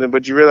doing something,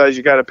 but you realize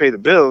you got to pay the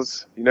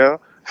bills,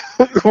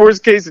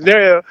 worst case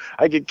scenario,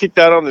 I get kicked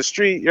out on the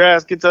street, your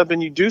ass gets up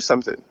and you do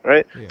something,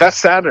 right? Yeah. That's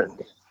Saturn,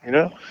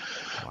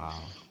 Wow.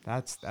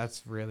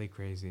 That's really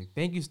crazy.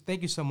 Thank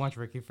you so much,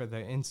 Ricky, for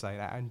the insight.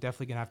 I'm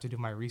definitely gonna have to do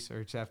my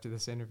research after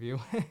this interview.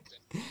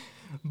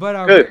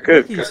 But Good.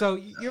 Ricky, so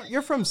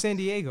you're from San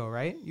Diego,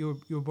 right? You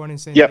were born in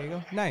San Yep.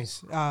 Diego.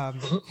 Nice. I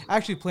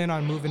actually plan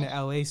on moving to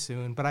LA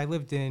soon, but I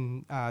lived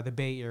in the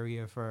Bay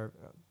Area for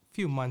a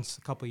few months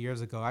a couple of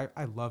years ago.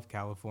 I love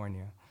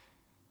California.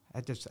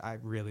 I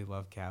really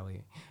love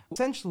Cali.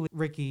 Essentially,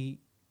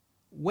 Ricky,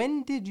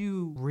 when did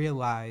you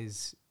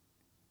realize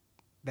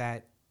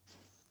that,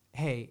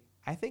 hey,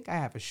 I think I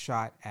have a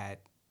shot at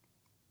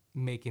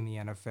making the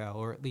NFL,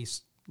 or at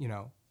least,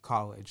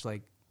 college?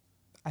 Like,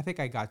 I think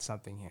I got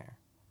something here.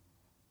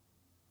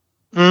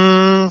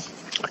 I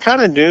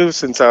kind of knew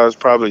since I was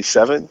probably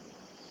 7.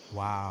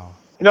 Wow.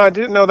 I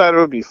didn't know that it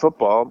would be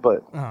football,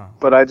 but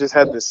I just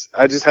had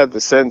the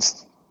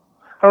sense.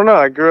 I don't know.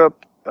 I grew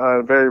up in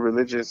a very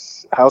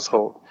religious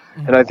household,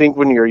 and I think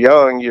when you're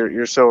young,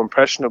 you're so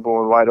impressionable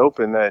and wide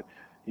open that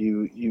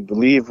you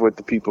believe what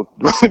the people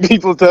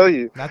tell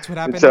you. That's what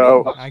happened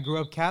to me. I grew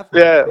up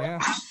Catholic.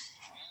 Yeah.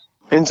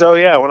 And so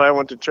when I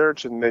went to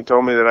church and they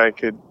told me that I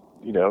could,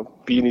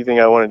 be anything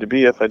I wanted to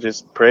be if I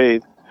just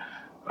prayed.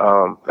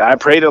 I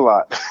prayed a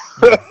lot.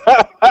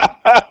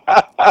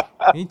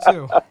 Me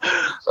too.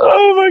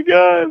 Oh my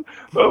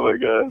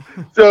god.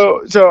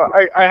 So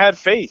I had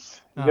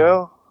faith,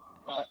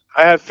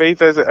 I had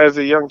faith as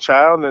a young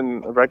child,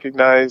 and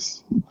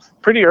recognized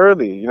pretty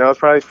early, I was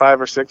probably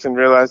 5 or 6, and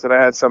realized that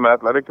I had some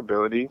athletic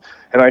ability,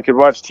 and I could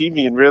watch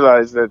TV and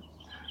realize that,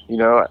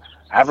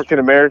 African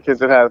Americans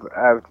that had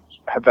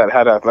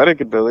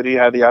athletic ability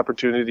had the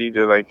opportunity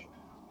to,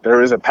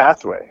 there is a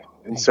pathway.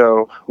 And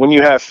so when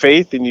you have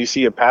faith and you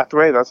see a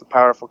pathway, that's a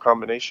powerful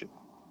combination.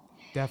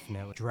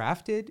 Definitely.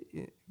 Drafted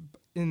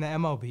in the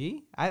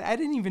MLB? I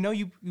didn't even know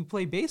you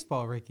played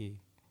baseball, Ricky.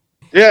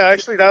 Yeah,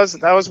 actually,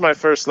 that was my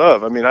first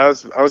love. I mean, I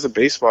was a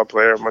baseball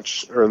player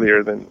much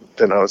earlier than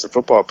I was a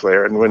football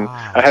player. And when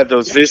I had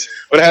those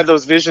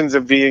visions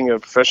of being a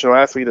professional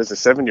athlete as a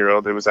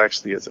 7-year-old, it was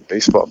actually as a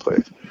baseball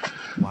player.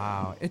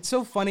 Wow, it's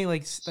so funny.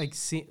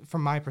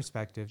 From my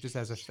perspective, just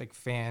as a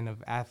fan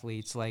of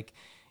athletes,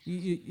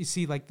 You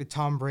see the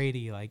Tom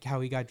Brady,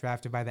 how he got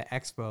drafted by the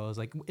Expos.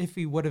 If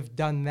he would have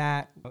done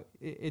that,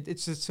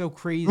 it's just so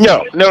crazy.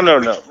 No.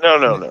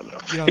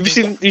 Have you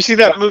seen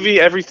that movie,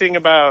 Everything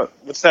About,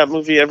 what's that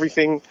movie,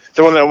 Everything?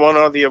 The one that won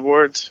all the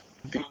awards?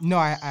 No,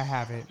 I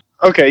haven't.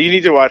 Okay, you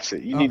need to watch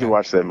it. You need to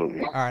watch that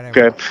movie. All right.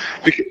 Okay.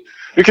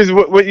 Because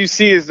what you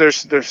see is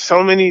there's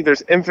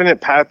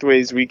infinite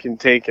pathways we can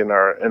take in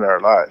our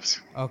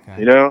lives.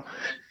 Okay.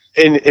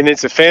 And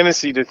it's a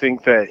fantasy to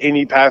think that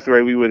any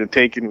pathway we would have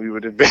taken, we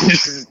would have been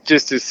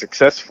just as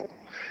successful.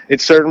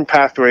 It's certain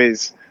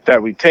pathways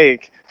that we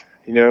take,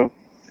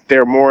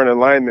 they're more in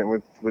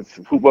alignment with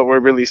what we're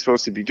really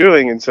supposed to be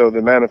doing. And so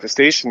the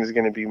manifestation is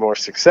going to be more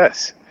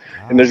success.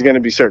 And there's going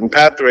to be certain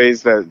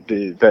pathways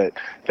that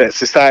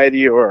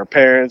society or our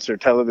parents or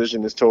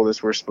television has told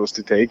us we're supposed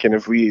to take. And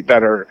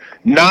that are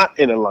not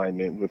in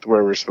alignment with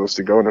where we're supposed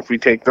to go. And if we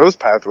take those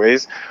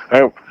pathways,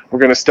 we're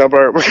going to stub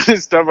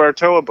our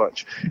toe a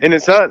bunch. And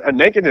it's not a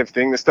negative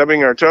thing. The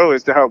stubbing our toe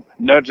is to help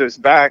nudge us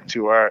back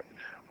to our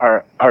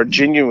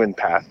genuine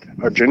path,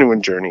 our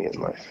genuine journey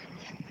in life.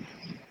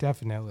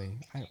 Definitely.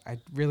 I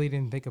really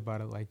didn't think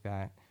about it like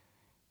that.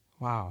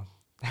 Wow.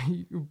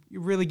 You're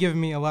really giving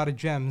me a lot of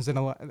gems, and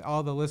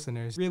all the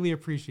listeners really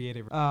appreciate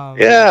it.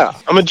 Yeah,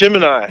 I'm a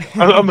Gemini.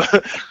 I'm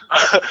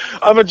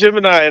a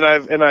Gemini,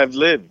 and I've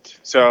lived.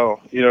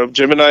 So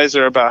Geminis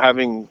are about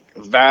having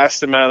a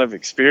vast amount of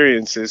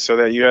experiences, so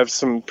that you have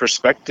some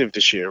perspective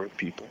to share with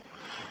people.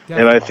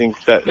 Definitely. And I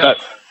think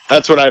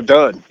that's what I've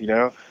done.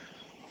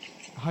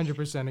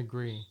 100%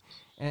 agree,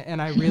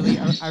 and I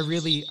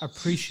really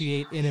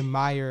appreciate and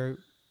admire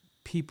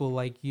people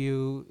like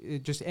you,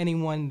 just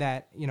anyone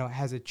that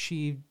has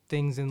achieved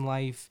things in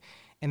life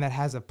and that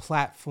has a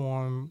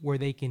platform where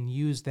they can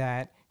use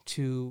that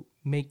to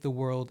make the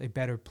world a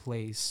better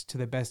place to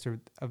the best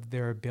of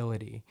their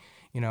ability.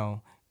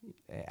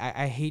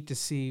 I hate to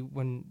see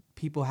when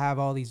people have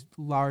all these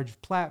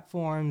large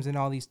platforms and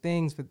all these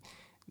things, but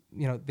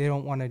they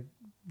don't want to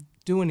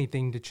do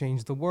anything to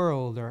change the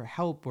world or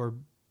help or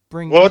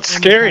bring it's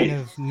scary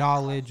kind of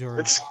knowledge or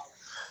it's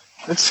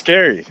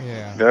scary.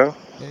 Yeah.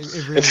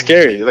 It really it's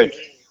scary.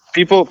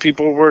 People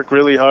work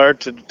really hard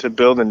to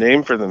build a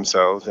name for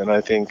themselves, and I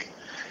think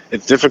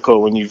it's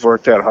difficult when you've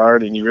worked that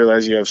hard and you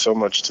realize you have so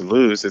much to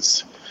lose.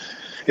 It's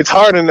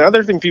hard. And the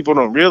other thing people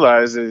don't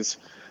realize is,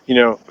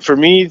 for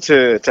me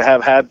to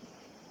have had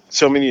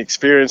so many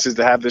experiences,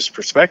 to have this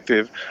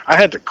perspective, I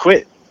had to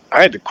quit.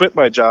 I had to quit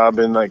my job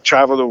and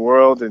travel the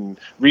world and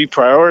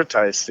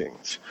reprioritize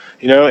things.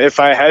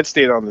 If I had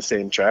stayed on the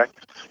same track,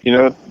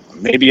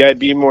 maybe I'd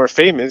be more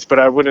famous, but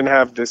I wouldn't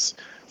have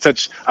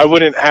I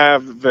wouldn't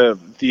have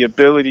the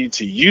ability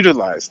to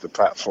utilize the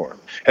platform.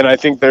 And I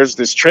think there's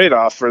this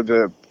trade-off for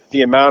the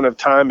amount of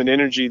time and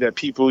energy that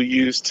people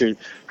use to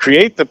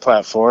create the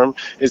platform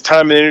is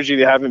time and energy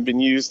that haven't been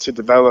used to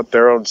develop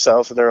their own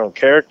self and their own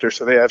character,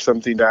 so they have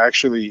something to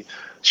actually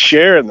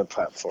share in the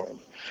platform.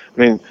 I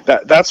mean,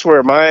 that's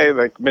where my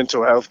like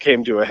mental health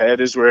came to a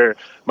head, is where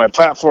my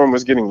platform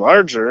was getting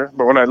larger.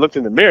 But when I looked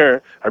in the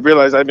mirror, I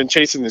realized I've been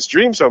chasing this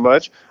dream so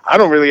much, I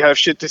don't really have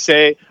shit to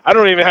say. I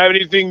don't even have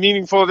anything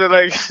meaningful to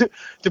like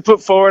to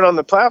put forward on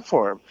the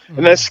platform.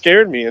 And that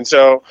scared me. And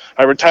so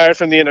I retired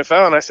from the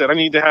NFL, and I said, I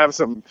need to have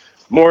some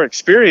more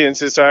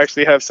experiences to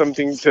actually have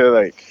something to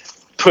like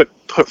put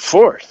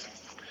forth.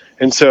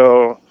 And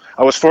so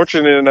I was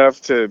fortunate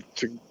enough to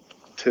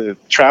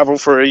travel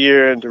for a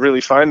year and to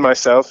really find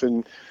myself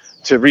and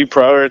to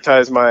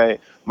reprioritize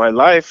my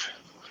life.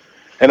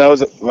 And I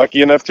was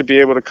lucky enough to be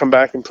able to come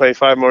back and play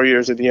 5 more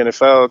years at the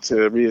NFL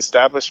to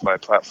reestablish my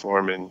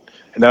platform. And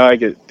now I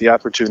get the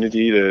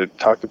opportunity to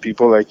talk to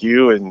people like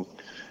you and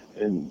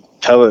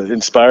tell an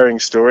inspiring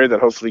story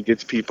that hopefully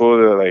gets people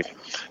to like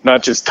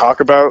not just talk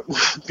about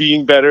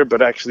being better,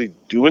 but actually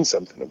doing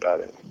something about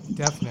it.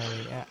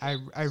 Definitely.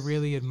 I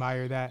really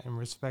admire that and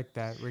respect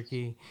that,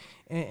 Ricky.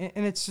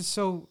 And it's just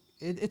so,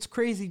 it's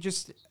crazy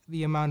just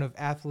the amount of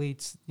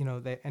athletes, you know,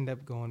 that end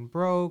up going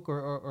broke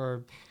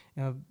or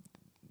you know,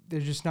 they're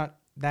just not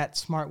that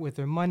smart with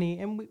their money.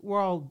 And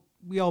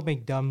we all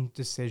make dumb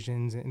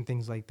decisions and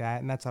things like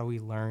that. And that's how we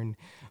learn.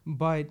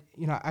 But,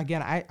 you know,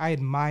 again, I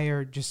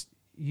admire just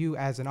you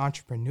as an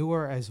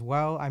entrepreneur as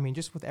well. I mean,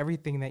 just with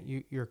everything that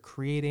you're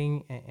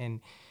creating and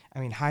I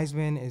mean,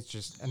 Heisman is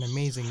just an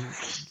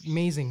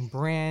amazing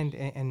brand.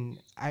 And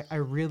I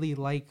really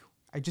like,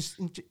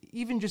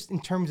 even just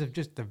in terms of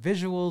just the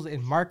visuals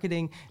and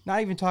marketing,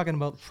 not even talking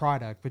about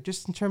product, but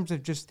just in terms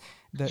of just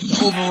the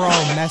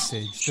overall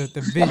message,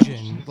 the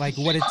vision, like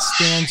what it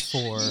stands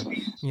for,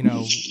 you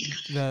know,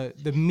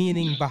 the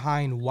meaning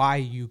behind why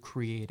you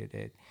created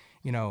it.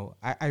 You know,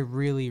 I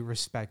really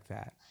respect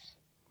that.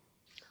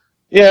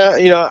 Yeah,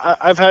 you know,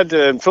 I've had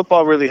to, and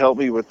football really helped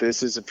me with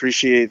this, is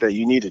appreciate that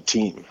you need a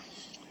team,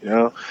 you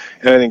know?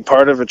 And I think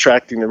part of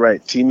attracting the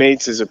right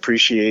teammates is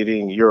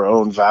appreciating your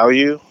own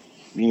value,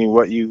 meaning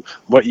what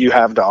you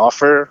have to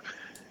offer,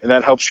 and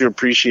that helps you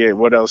appreciate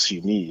what else you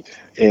need.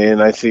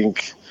 And I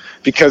think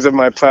because of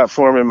my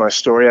platform and my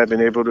story, I've been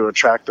able to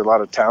attract a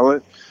lot of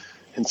talent.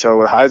 And so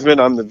with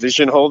Heisman, I'm the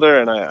vision holder,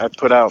 and I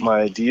put out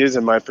my ideas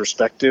and my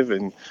perspective,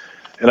 and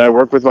I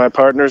work with my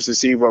partners to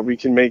see what we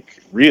can make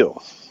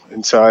real.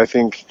 And so I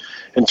think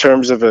in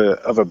terms of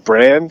a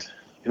brand,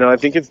 you know, I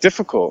think it's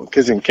difficult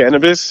because in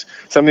cannabis,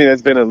 something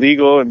that's been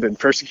illegal and been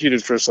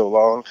persecuted for so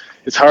long,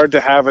 it's hard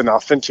to have an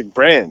authentic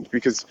brand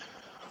because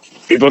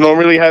people don't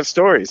really have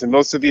stories. And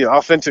most of the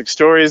authentic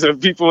stories of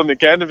people in the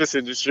cannabis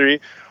industry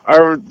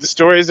are the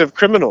stories of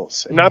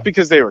criminals. And not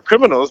because they were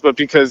criminals, but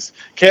because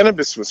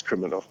cannabis was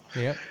criminal.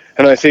 Yeah.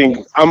 And I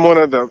think I'm one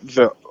of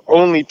the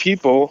only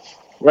people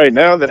right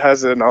now that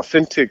has an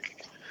authentic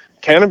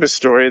cannabis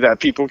story that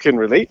people can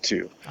relate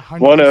to. 100%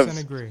 One of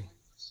agree.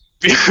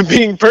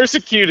 being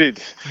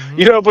persecuted,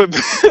 you know, but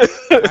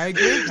I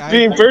agree.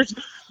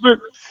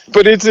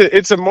 but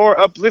it's a more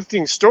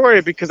uplifting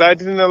story because I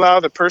didn't allow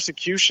the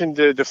persecution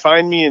to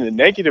define me in a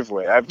negative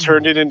way. I've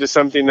turned it into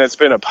something that's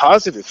been a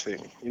positive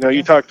thing. You know,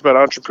 you talked about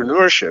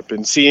entrepreneurship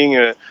and seeing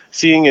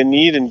a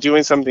need and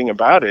doing something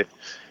about it.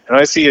 And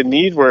I see a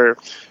need where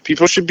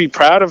people should be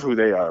proud of who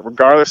they are,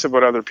 regardless of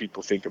what other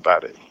people think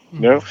about it. You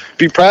know,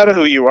 be proud of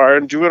who you are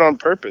and do it on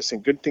purpose,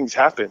 and good things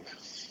happen.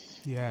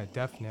 Yeah,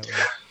 definitely.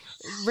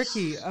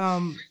 Ricky,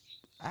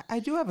 I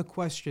do have a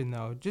question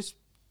though. Just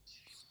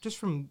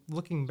from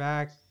looking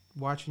back,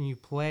 watching you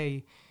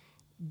play,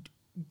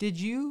 did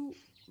you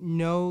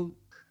know?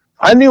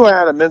 I knew I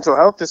had a mental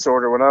health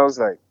disorder when I was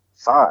like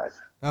 5.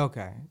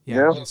 Okay, yeah,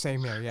 you know?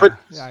 same here. Yeah, But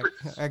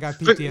I got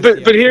PTSD.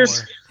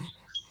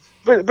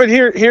 But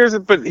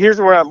here's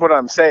what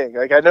I'm saying.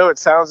 Like, I know it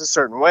sounds a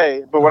certain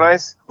way, but when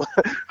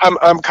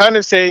I'm kind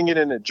of saying it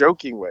in a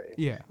joking way.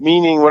 Yeah.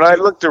 Meaning, when I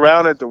looked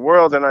around at the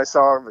world and I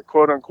saw the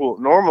quote unquote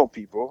normal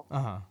people,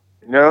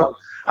 you know,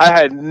 I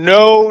had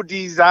no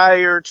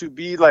desire to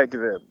be like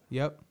them.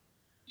 Yep.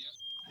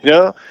 You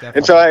know, Definitely.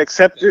 And so I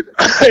accepted.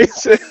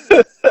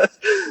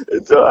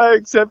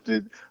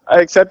 I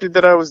accepted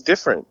that I was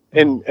different,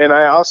 and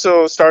I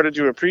also started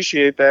to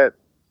appreciate that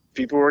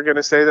people were going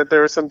to say that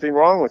there was something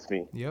wrong with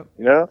me. Yep.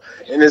 You know,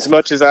 and as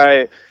much as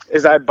I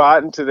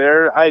bought into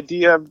their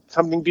idea of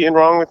something being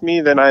wrong with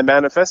me, then I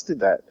manifested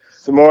that.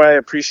 The more I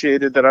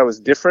appreciated that I was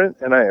different,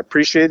 and I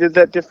appreciated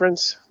that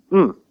difference,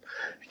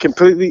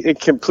 it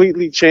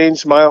completely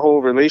changed my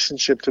whole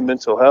relationship to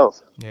mental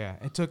health. Yeah,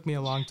 it took me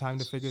a long time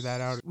to figure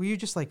that out. Were you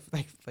just like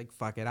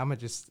fuck it, I'm gonna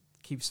just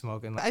keep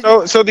smoking?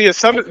 So the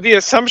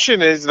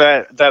assumption is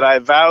that I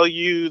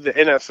value the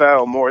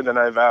NFL more than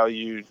I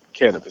value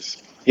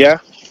cannabis. Yeah?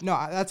 No,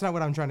 that's not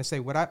what I'm trying to say.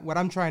 What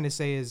I'm trying to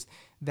say is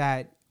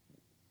that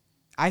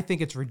I think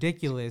it's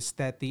ridiculous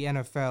that the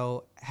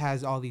NFL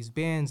has all these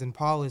bans and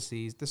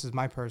policies. This is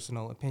my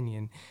personal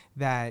opinion.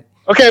 That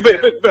okay,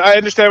 but I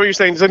understand what you're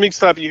saying. Let me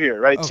stop you here,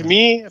 right? Okay. To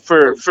me,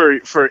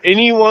 for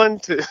anyone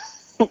to,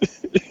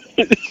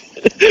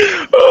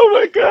 oh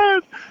my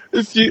God,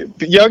 It's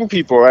young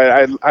people.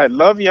 I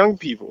love young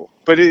people,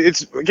 but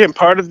it's again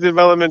part of the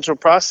developmental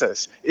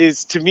process.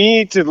 Is to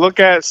me to look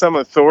at some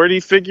authority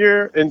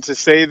figure and to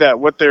say that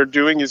what they're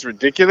doing is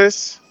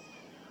ridiculous.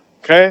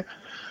 Okay,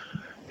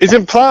 is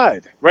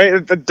implied,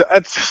 right?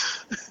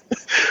 That's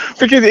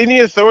because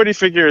any authority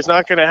figure is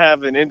not going to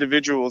have an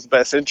individual's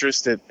best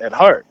interest at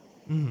heart.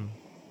 Mm.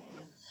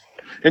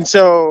 And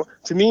so,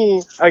 to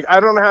me, I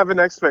don't have an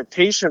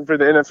expectation for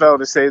the NFL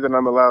to say that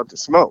I'm allowed to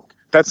smoke.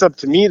 That's up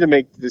to me to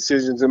make the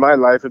decisions in my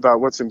life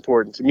about what's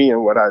important to me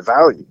and what I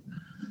value.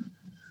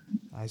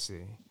 I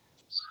see.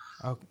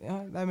 Okay,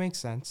 yeah, that makes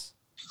sense.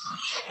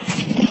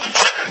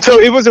 So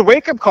it was a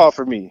wake-up call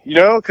for me,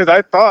 because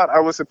I thought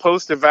I was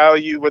supposed to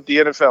value what the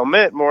NFL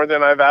meant more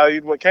than I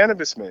valued what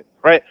cannabis meant,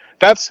 right?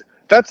 That's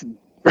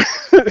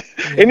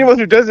anyone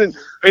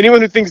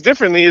who thinks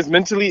differently is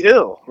mentally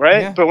ill,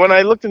 right? Yeah. But when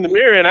I looked in the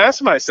mirror and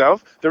asked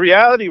myself, the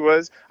reality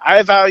was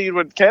I valued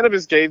what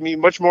cannabis gave me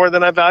much more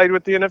than I valued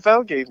what the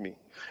NFL gave me.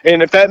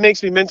 And if that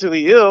makes me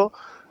mentally ill,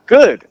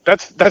 good.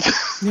 That's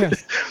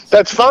yes.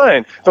 That's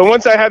fine. But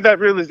once I had that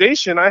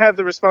realization, I had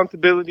the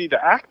responsibility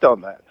to act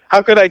on that.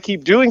 How could I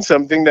keep doing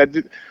something that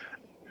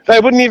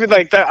wouldn't even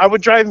that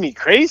would drive me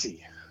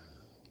crazy?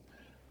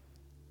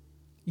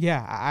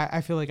 Yeah,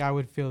 I feel like I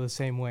would feel the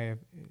same way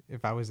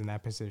if I was in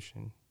that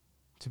position,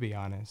 to be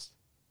honest.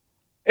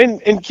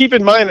 And keep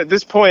in mind at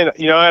this point,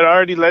 I'd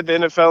already led the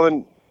NFL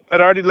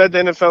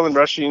in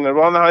rushing.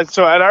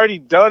 So I'd already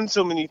done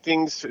so many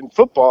things in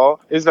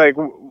football. Is like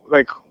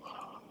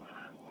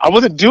I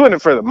wasn't doing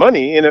it for the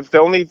money, and if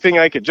the only thing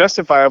I could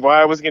justify of why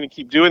I was going to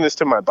keep doing this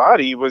to my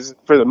body was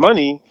for the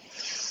money,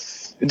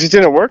 it just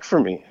didn't work for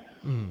me.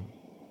 Mm.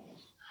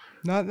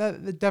 No,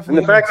 that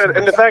definitely.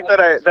 And the fact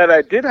that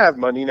I did have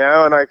money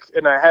now, and I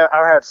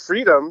had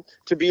freedom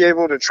to be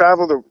able to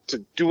travel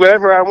to do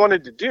whatever I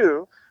wanted to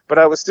do, but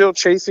I was still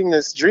chasing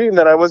this dream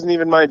that I wasn't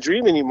even my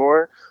dream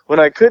anymore. When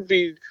I could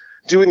be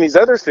doing these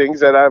other things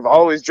that I've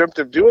always dreamt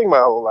of doing my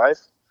whole life,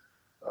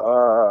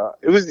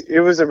 it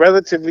was a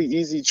relatively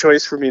easy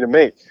choice for me to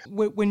make.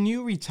 When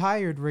you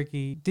retired,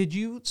 Ricky, did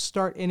you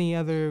start any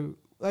other?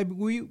 Like,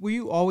 were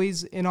you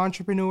always an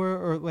entrepreneur,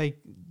 or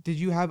did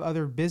you have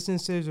other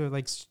businesses, or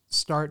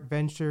start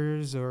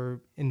ventures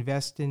or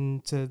invest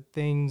into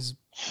things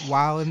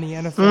while in the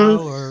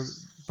NFL or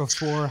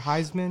before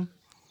Heisman?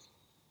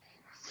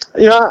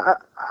 I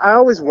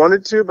always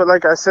wanted to, but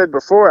like I said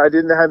before, I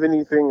didn't have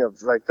anything of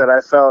that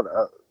I felt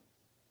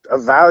a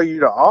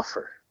value to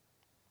offer.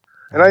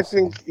 And I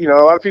think, a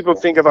lot of people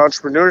think of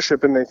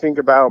entrepreneurship and they think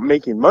about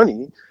making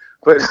money,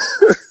 but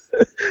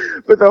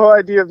but the whole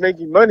idea of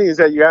making money is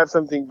that you have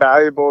something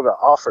valuable to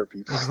offer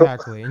people.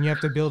 Exactly, and you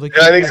have to build a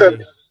community. I think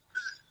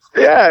so.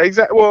 Yeah,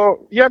 exactly.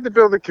 Well, you have to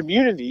build a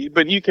community,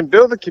 but you can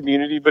build a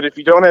community, but if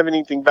you don't have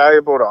anything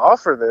valuable to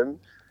offer them,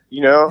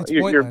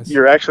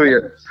 you're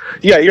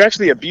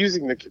actually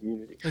abusing the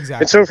community.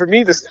 Exactly. And so for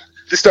me, the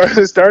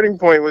starting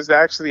point was to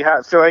actually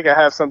feel like I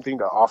have something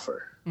to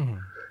offer. Mm-hmm.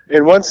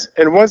 And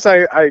once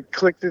I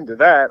clicked into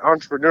that,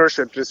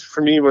 entrepreneurship just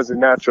for me was a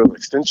natural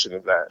extension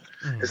of that.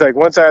 Mm-hmm. It's like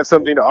once I have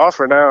something to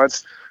offer, now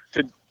it's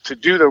to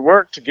do the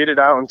work to get it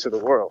out into the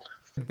world.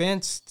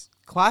 Advanced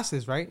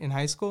classes, right, in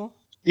high school?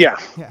 Yeah,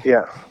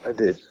 I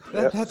did.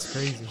 That's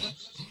crazy.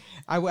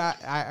 I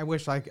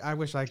wish I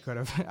could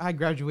have. I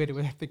graduated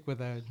with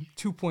a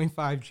 2.5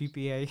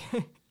 GPA.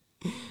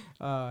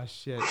 Oh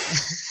shit.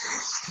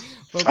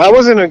 But, I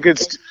wasn't a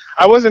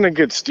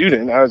good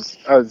student. I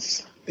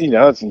was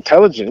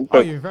intelligent.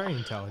 But, you're very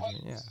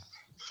intelligent, yeah.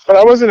 But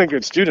I wasn't a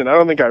good student. I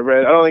don't think I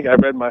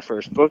read my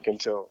first book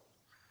until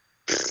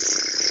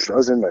I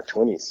was in my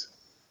 20s.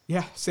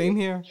 Yeah, same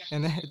here.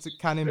 And it's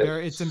kind of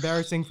it's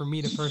embarrassing for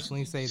me to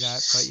personally say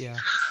that, but yeah.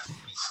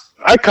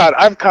 I caught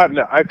up.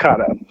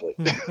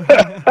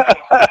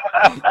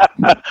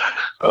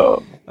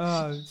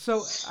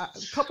 So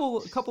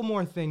a couple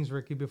more things,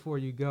 Ricky, before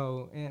you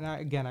go. And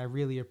I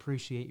really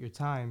appreciate your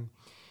time.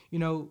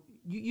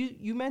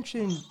 You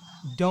mentioned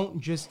don't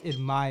just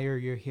admire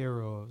your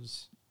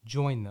heroes,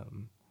 join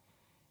them.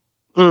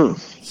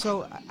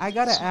 So I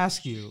got to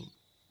ask you,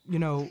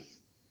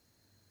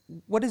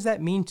 what does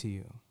that mean to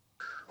you?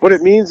 What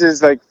it means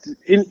is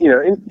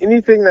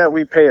anything that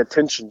we pay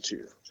attention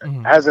to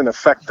has an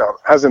effect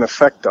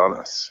on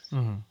us.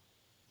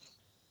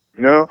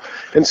 Mm-hmm.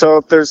 And so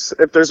if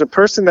there's a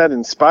person that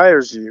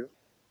inspires you,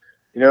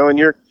 and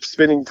you're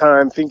spending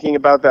time thinking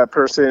about that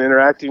person,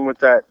 interacting with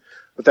that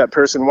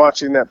person,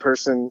 watching that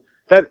person,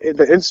 that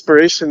the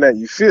inspiration that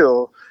you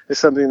feel is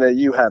something that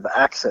you have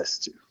access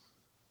to.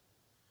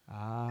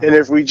 And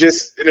if we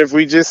just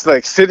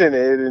sit in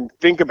it and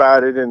think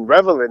about it and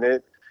revel in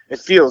it,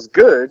 it feels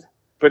good.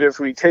 But if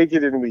we take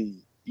it and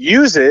we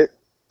use it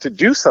to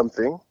do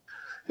something,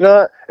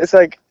 it's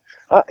like,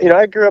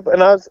 I grew up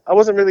and I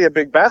wasn't really a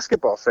big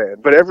basketball fan,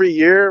 but every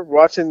year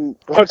watching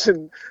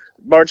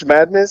March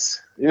Madness,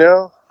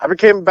 I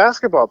became a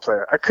basketball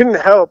player. I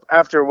couldn't help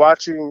after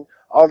watching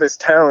all this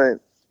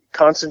talent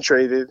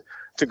concentrated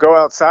to go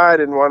outside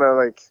and want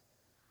to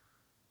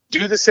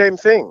do the same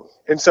thing.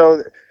 And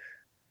so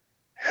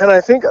And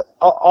I think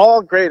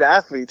all great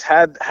athletes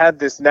had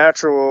this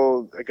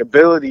natural like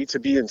ability to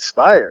be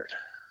inspired.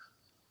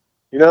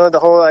 You know, the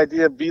whole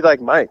idea of be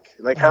like Mike.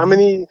 Like how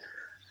many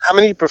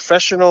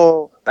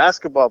professional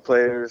basketball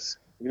players,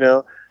 you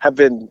know, have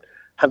been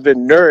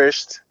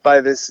nourished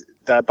by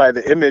by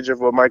the image of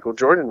what Michael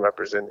Jordan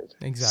represented.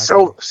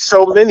 Exactly.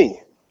 So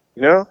many,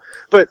 you know.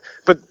 But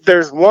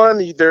there's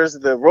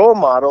the role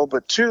model,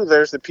 but two,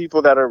 there's the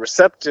people that are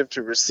receptive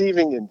to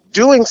receiving and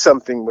doing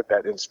something with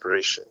that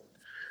inspiration.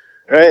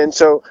 Right. And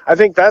so I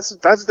think that's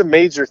the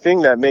major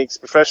thing that makes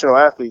professional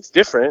athletes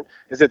different,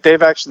 is that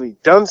they've actually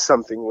done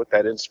something with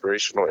that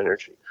inspirational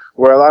energy,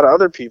 where a lot of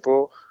other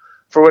people,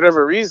 for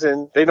whatever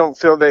reason, they don't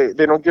feel they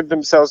don't give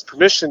themselves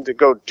permission to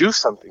go do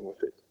something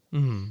with it.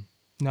 Mm-hmm.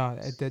 No,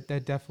 that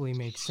definitely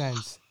makes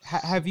sense.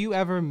 Have you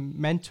ever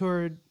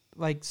mentored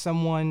like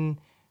someone,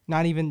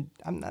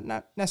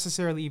 not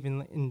necessarily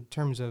even in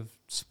terms of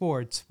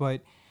sports,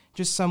 but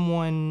just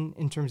someone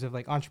in terms of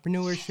like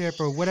entrepreneurship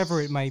or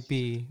whatever it might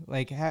be?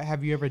 Like,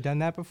 have you ever done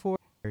that before?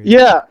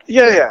 Yeah.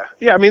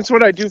 I mean, it's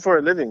what I do for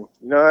a living.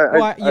 You know,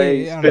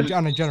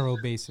 on a general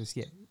basis,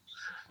 yeah.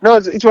 No,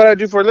 it's what I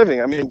do for a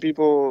living. I mean,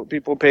 people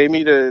pay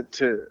me to.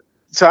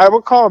 So I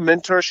would call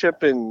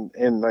mentorship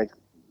in like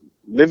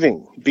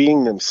living,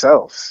 being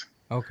themselves.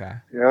 Okay.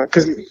 You know,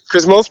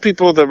 because most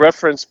people, the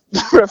reference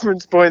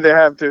point they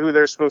have to who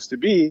they're supposed to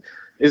be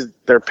is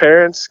their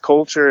parents,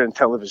 culture, and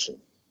television.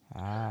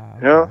 Okay.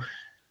 You know,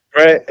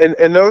 right?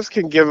 And those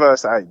can give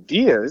us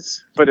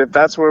ideas, but if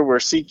that's where we're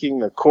seeking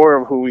the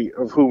core of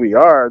who we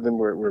are, then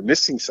we're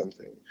missing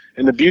something.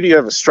 And the beauty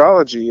of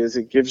astrology is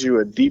it gives you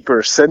a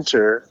deeper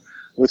center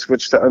with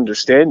which to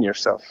understand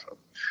yourself.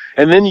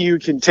 And then you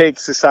can take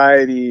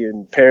society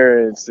and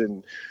parents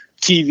and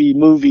TV,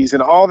 movies,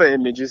 and all the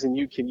images, and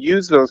you can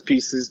use those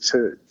pieces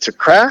to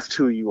craft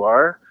who you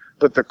are.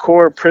 But the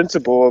core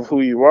principle of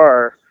who you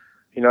are,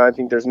 you know, I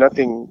think there's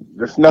nothing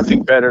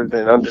better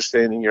than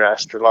understanding your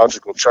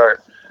astrological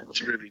chart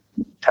to really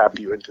tap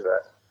you into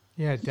that.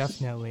 Yeah,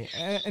 definitely.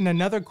 And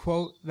another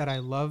quote that I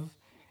love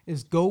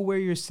is, "Go where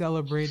you're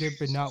celebrated,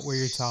 but not where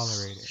you're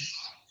tolerated."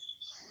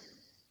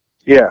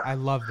 Yeah, I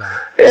love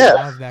that. Yeah,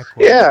 I love that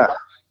quote.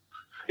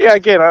 Yeah.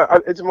 Again,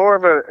 it's more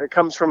of it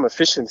comes from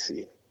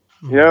efficiency.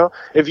 You know,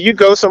 if you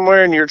go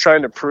somewhere and you're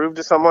trying to prove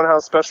to someone how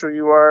special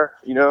you are,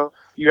 you know,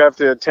 you have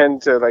to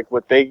attend to like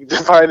what they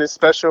define as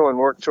special and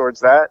work towards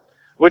that,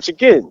 which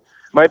again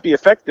might be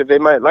effective. They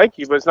might like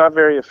you, but it's not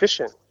very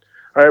efficient.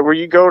 All right, where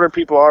you go to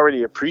people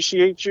already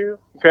appreciate you,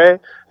 okay,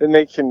 then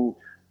they can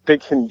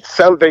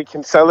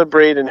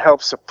celebrate and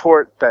help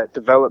support that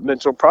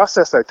developmental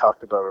process I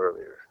talked about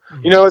earlier.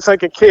 You know, it's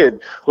like a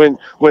kid. When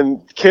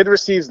kid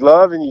receives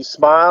love and you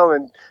smile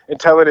and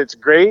tell it it's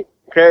great,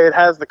 okay, it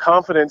has the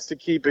confidence to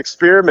keep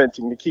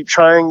experimenting, to keep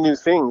trying new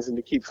things, and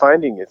to keep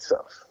finding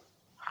itself.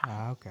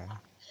 Okay.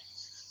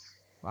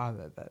 Wow,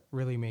 that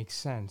really makes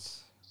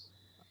sense.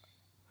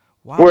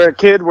 Wow. Where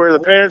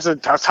the parents are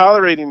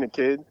tolerating the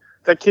kid,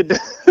 that kid.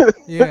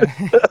 Yeah.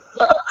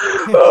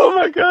 Oh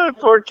my God,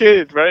 poor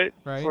kid, right?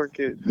 Poor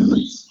kid.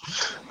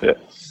 Yeah.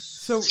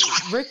 So,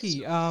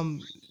 Ricky,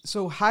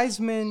 so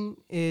Heisman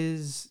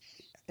is,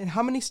 in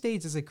how many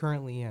states is it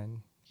currently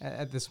in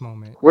at this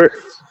moment?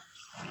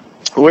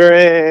 We're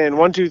in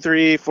 1, 2,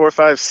 3, 4,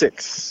 5,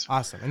 6.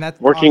 Awesome, and that's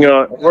working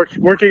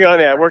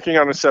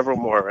on several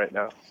more right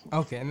now.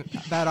 Okay, and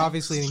that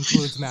obviously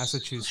includes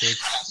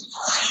Massachusetts.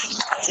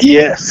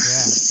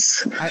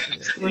 Yes.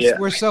 Yeah.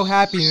 We're so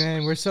happy,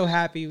 man. We're so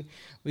happy.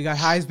 We got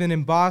Heisman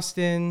in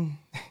Boston.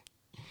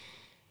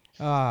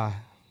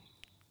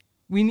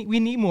 We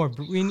need more.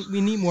 We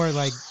need more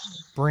like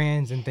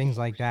brands and things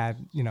like that.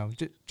 You know,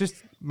 just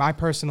my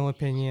personal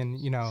opinion.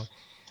 You know,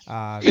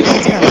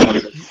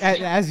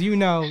 as you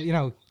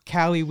know,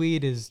 Cali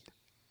weed is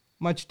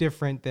much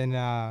different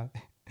than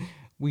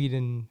weed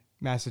in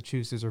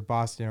Massachusetts or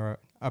Boston or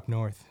up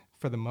north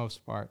for the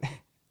most part.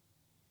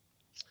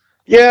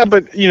 Yeah,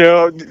 but you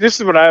know, this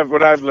is what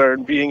I've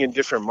learned being in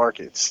different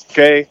markets.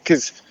 Okay,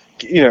 because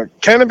you know,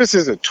 cannabis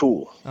is a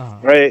tool,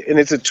 right? And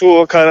it's a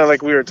tool, kind of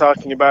like we were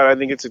talking about. I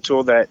think it's a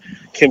tool that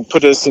can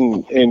put us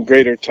in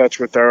greater touch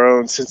with our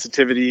own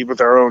sensitivity, with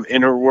our own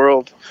inner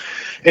world.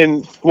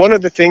 And one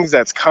of the things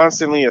that's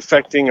constantly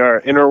affecting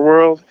our inner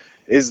world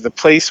is the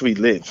place we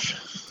live.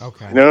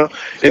 Okay. You know,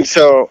 and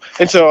so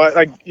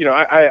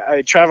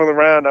I travel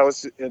around. I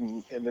was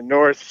in the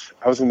north.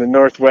 I was in the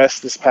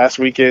Northwest this past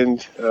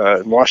weekend,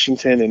 in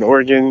Washington and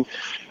Oregon,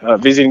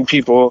 visiting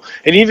people,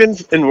 and even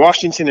in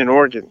Washington and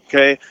Oregon.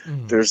 Okay,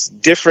 there's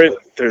different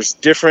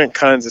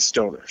kinds of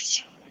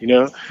stoners. You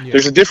know,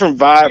 there's a different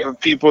vibe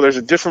of people. There's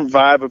a different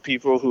vibe of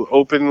people who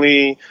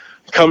openly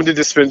come to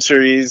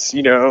dispensaries,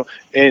 you know,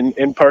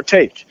 and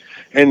partake.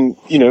 And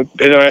you know,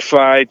 then I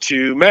fly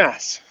to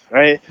Mass.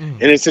 Right.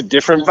 And it's a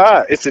different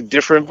vibe. It's a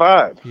different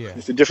vibe. Yeah.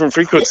 It's a different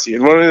frequency.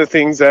 And one of the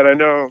things that I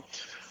know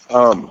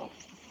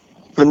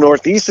the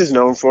Northeast is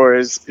known for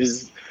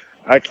is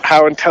like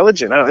how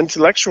intelligent, how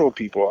intellectual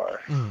people are.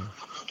 You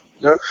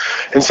know?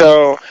 And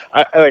so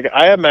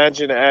I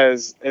imagine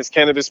as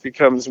cannabis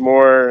becomes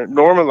more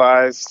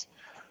normalized,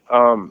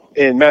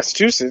 in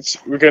Massachusetts,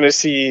 we're going to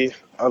see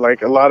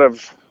like a lot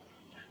of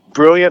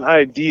brilliant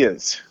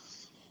ideas,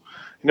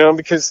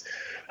 because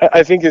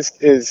I think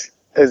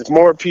as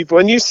more people,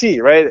 and you see,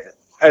 right,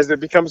 as it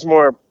becomes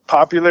more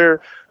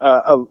popular,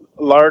 a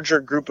larger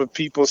group of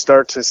people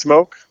start to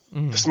smoke.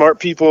 The smart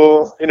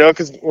people,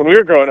 because when we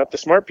were growing up, the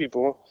smart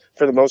people,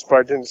 for the most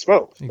part, didn't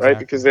smoke, right?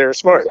 Because they were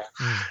smart,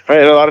 right?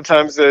 And a lot of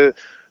times the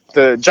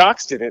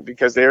jocks didn't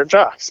because they were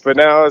jocks. But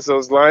now as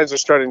those lines are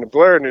starting to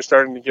blur and they're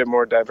starting to get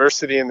more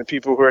diversity in the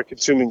people who are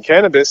consuming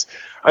cannabis,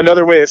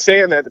 another way of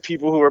saying that, the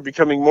people who are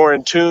becoming more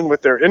in tune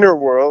with their inner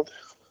world,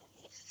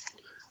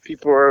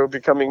 people are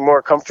becoming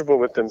more comfortable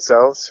with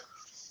themselves,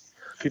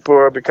 people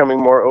are becoming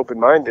more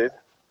open-minded.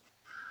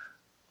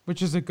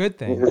 Which is a good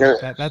thing.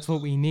 That's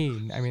what we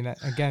need. I mean,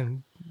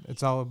 again,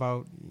 it's all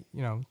about,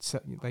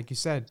 like you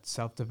said,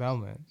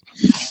 self-development.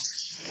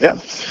 Yeah.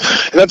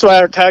 And that's why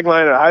our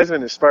tagline at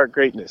Heisman is spark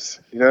greatness,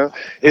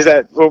 is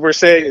that what we're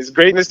saying is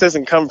greatness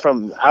doesn't come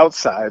from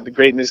outside. The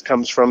greatness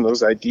comes from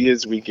those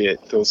ideas we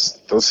get, those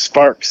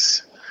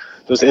sparks,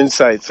 those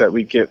insights that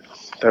we get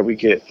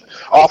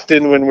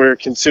often when we're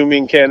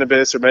consuming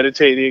cannabis or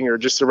meditating or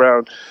just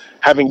around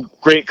having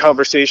great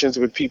conversations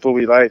with people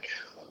we like,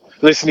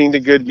 listening to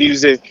good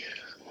music,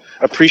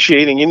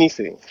 appreciating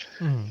anything.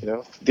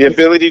 The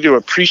ability to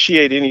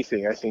appreciate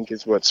anything, I think,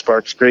 is what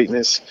sparks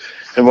greatness.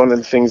 And one of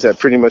the things that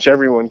pretty much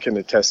everyone can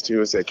attest to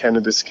is that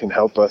cannabis can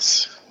help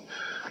us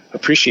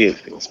appreciate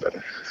things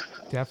better.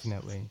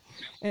 Definitely.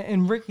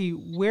 And Ricky,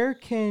 where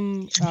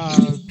can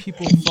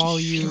people follow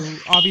you?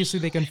 Obviously,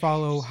 they can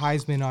follow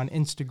Heisman on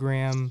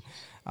Instagram,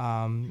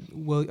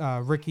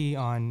 Ricky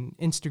on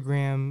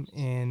Instagram,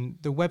 and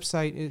the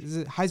website, is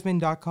it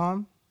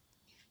Heisman.com?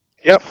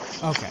 Yep.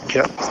 Okay.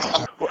 Yep.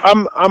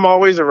 I'm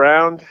always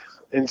around,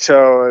 and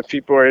so if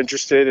people are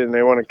interested and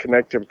they want to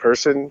connect in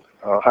person,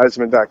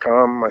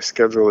 Heisman.com. My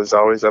schedule is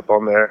always up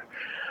on there.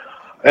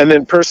 And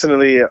then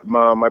personally,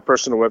 my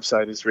personal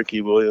website is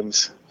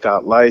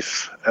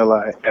rickywilliams.life,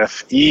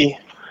 Life.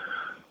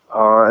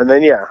 And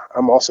then,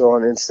 I'm also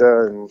on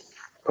Insta and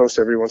post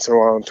every once in a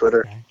while on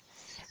Twitter. Okay.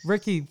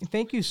 Ricky,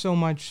 thank you so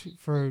much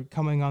for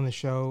coming on the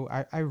show.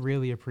 I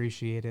really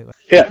appreciate it.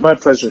 Yeah, my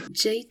pleasure.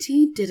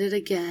 JT did it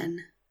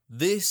again.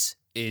 This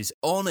is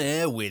On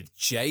Air with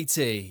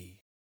JT.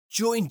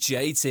 Join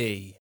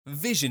JT,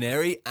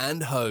 visionary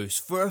and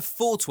host for a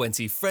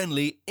 420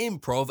 friendly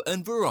improv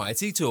and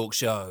variety talk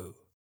show,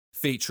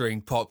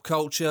 featuring pop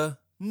culture,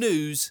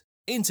 news,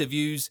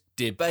 interviews,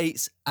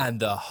 debates, and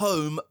the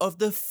home of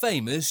the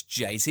famous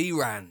JT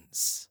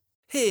Rants.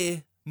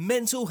 Here,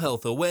 mental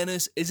health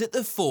awareness is at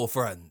the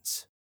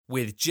forefront,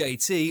 with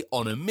JT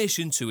on a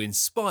mission to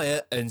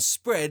inspire and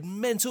spread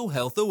mental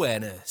health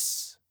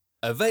awareness.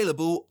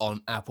 Available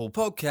on Apple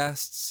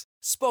Podcasts,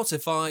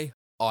 Spotify,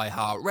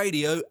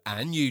 iHeartRadio,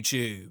 and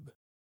YouTube.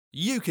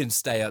 You can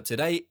stay up to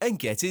date and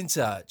get in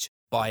touch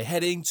by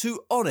heading to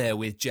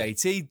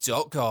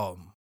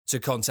OnAirWithJT.com. To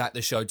contact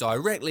the show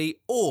directly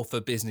or for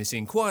business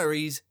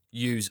inquiries,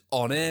 use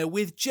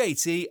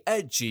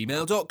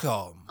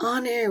OnAirWithJT@gmail.com.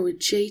 On Air with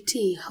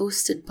JT,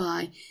 hosted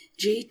by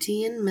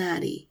JT and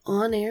Maddie.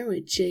 On Air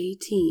with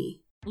JT.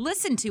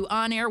 Listen to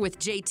On Air with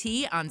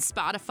JT on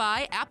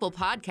Spotify, Apple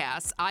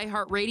Podcasts,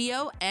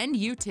 iHeartRadio, and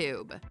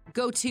YouTube.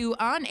 Go to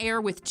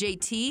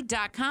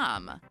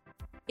OnAirWithJT.com.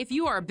 If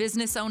you are a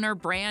business owner,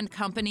 brand,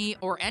 company,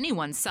 or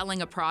anyone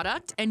selling a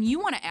product and you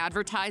want to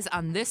advertise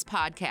on this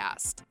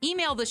podcast,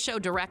 email the show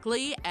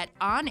directly at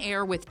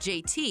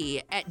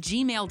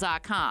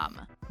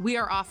OnAirWithJT@gmail.com. We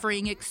are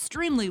offering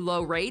extremely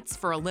low rates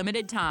for a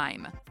limited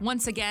time.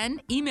 Once again,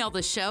 email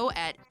the show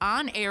at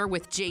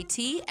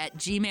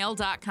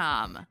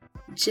OnAirWithJT@gmail.com.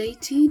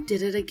 JT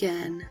did it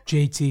again.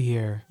 JT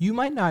here. You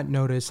might not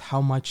notice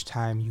how much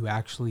time you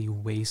actually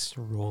waste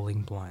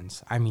rolling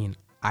blunts. I mean,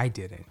 I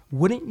didn't.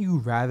 Wouldn't you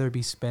rather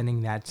be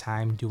spending that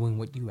time doing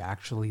what you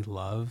actually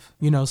love?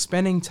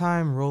 Spending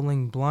time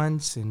rolling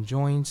blunts and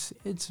joints,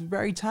 it's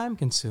very time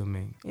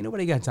consuming. Ain't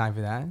nobody got time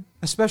for that.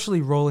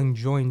 Especially rolling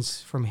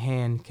joints from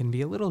hand can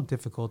be a little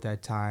difficult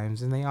at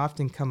times, and they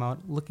often come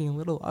out looking a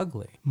little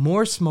ugly.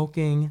 More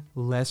smoking,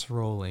 less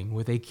rolling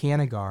with a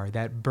Canagar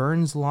that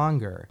burns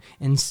longer.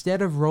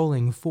 Instead of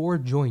rolling 4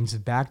 joints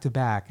back to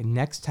back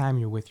next time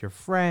you're with your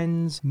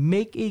friends,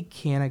 make a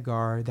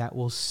Canagar that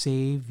will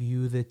save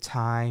you the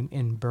time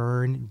and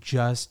burn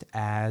just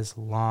as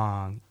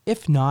long,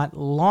 if not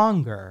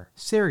longer.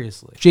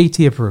 Seriously.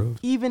 JT approved.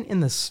 Even in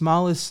the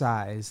smallest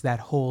size that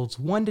holds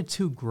 1 to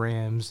 2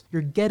 grams,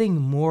 you're getting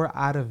more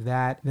out of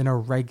that than a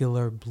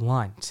regular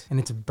blunt. And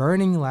it's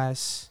burning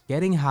less,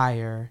 getting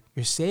higher,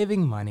 you're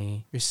saving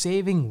money, you're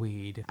saving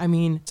weed. I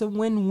mean, it's a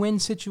win-win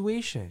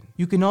situation.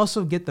 You can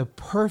also get the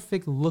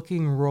perfect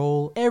looking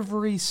roll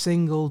every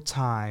single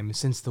time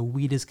since the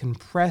weed is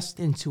compressed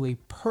into a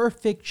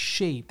perfect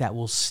shape that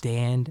will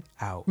stand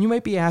out. You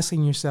might be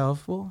asking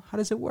yourself, well, how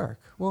does it work?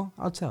 Well,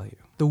 I'll tell you.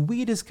 The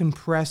weed is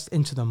compressed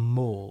into the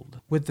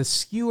mold, with the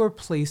skewer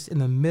placed in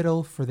the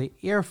middle for the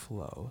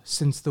airflow.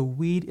 Since the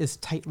weed is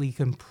tightly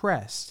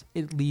compressed,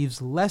 it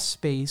leaves less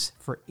space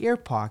for air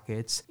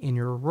pockets in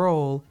your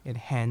roll and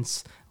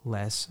hence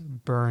less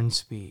burn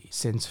speed,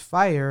 since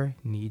fire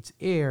needs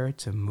air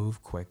to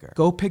move quicker.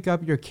 Go pick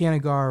up your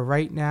Canagar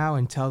right now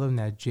and tell them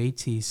that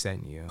JT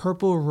sent you.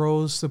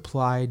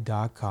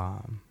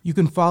 PurpleRoseSupply.com. You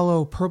can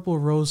follow Purple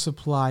Rose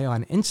Supply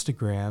on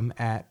Instagram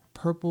at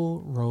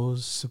Purple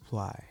Rose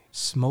Supply.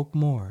 Smoke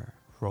more,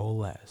 roll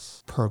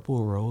less.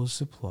 Purple Rose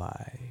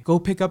Supply. Go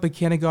pick up a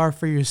Canagar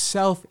for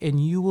yourself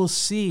and you will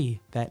see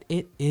that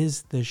it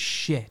is the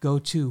shit. Go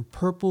to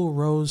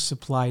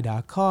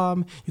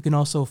PurpleRoseSupply.com. You can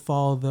also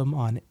follow them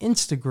on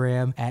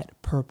Instagram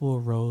at Purple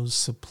Rose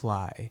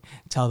Supply.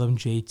 Tell them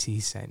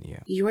JT sent you.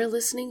 You are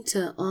listening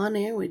to On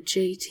Air with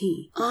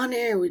JT. On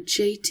Air with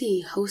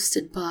JT,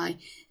 hosted by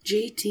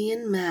JT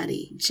and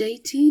Maddie.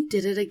 JT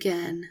did it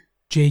again.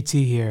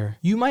 JT here.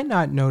 You might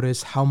not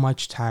notice how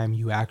much time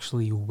you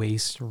actually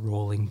waste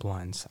rolling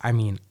blunts. I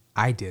mean,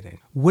 I didn't.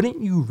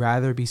 Wouldn't you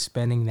rather be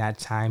spending that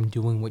time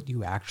doing what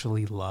you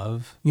actually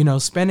love? You know,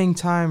 spending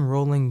time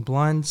rolling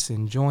blunts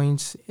and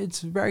joints,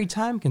 it's very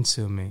time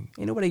consuming.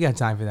 Ain't nobody got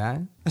time for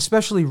that.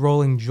 Especially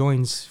rolling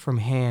joints from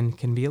hand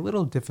can be a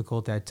little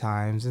difficult at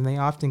times, and they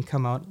often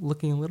come out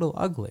looking a little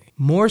ugly.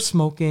 More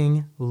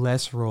smoking,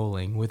 less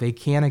rolling with a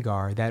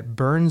Canagar that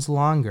burns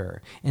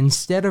longer.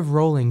 Instead of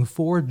rolling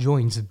 4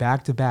 joints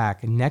back to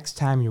back next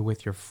time you're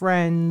with your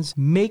friends,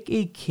 make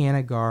a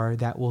Canagar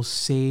that will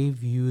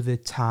save you the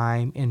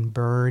time and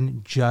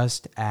burn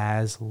just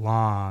as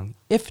long,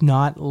 if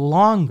not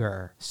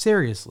longer.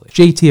 Seriously.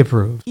 JT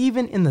approved.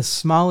 Even in the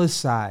smallest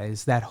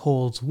size that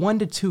holds 1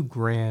 to 2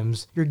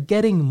 grams, you're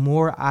getting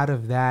more out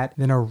of that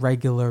than a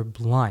regular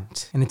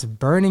blunt. And it's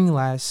burning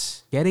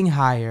less, getting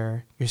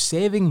higher, you're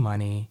saving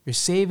money, you're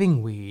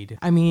saving weed.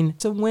 I mean,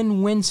 it's a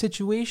win-win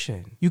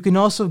situation. You can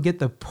also get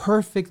the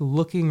perfect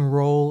looking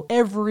roll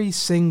every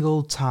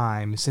single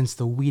time since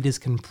the weed is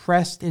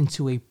compressed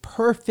into a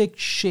perfect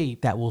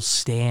shape that will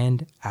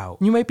stand out.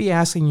 You might be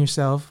asking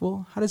yourself,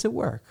 well, how does it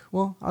work?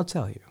 Well, I'll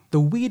tell you. The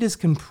weed is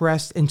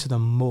compressed into the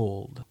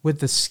mold, with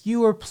the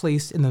skewer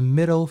placed in the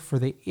middle for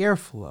the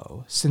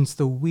airflow. Since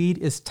the weed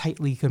is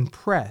tightly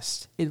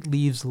compressed, it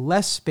leaves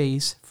less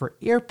space for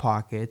air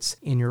pockets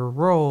in your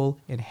roll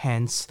and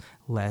hence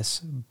less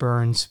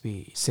burn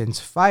speed,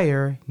 since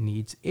fire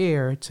needs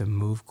air to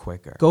move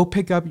quicker. Go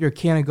pick up your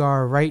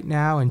Canagar right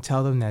now and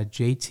tell them that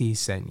JT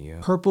sent you.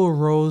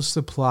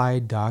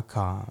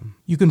 PurpleRoseSupply.com.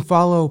 You can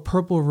follow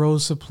Purple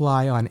Rose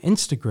Supply on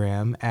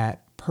Instagram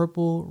at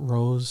Purple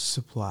Rose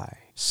Supply.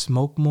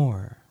 Smoke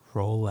more,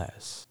 roll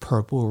less.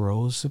 Purple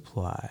Rose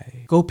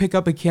Supply. Go pick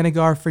up a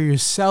Canagar for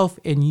yourself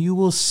and you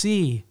will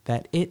see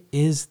that it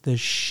is the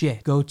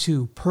shit. Go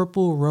to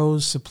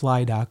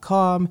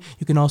PurpleRoseSupply.com.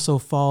 You can also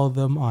follow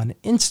them on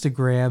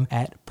Instagram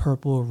at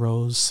Purple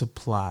Rose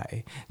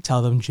Supply.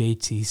 Tell them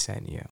JT sent you.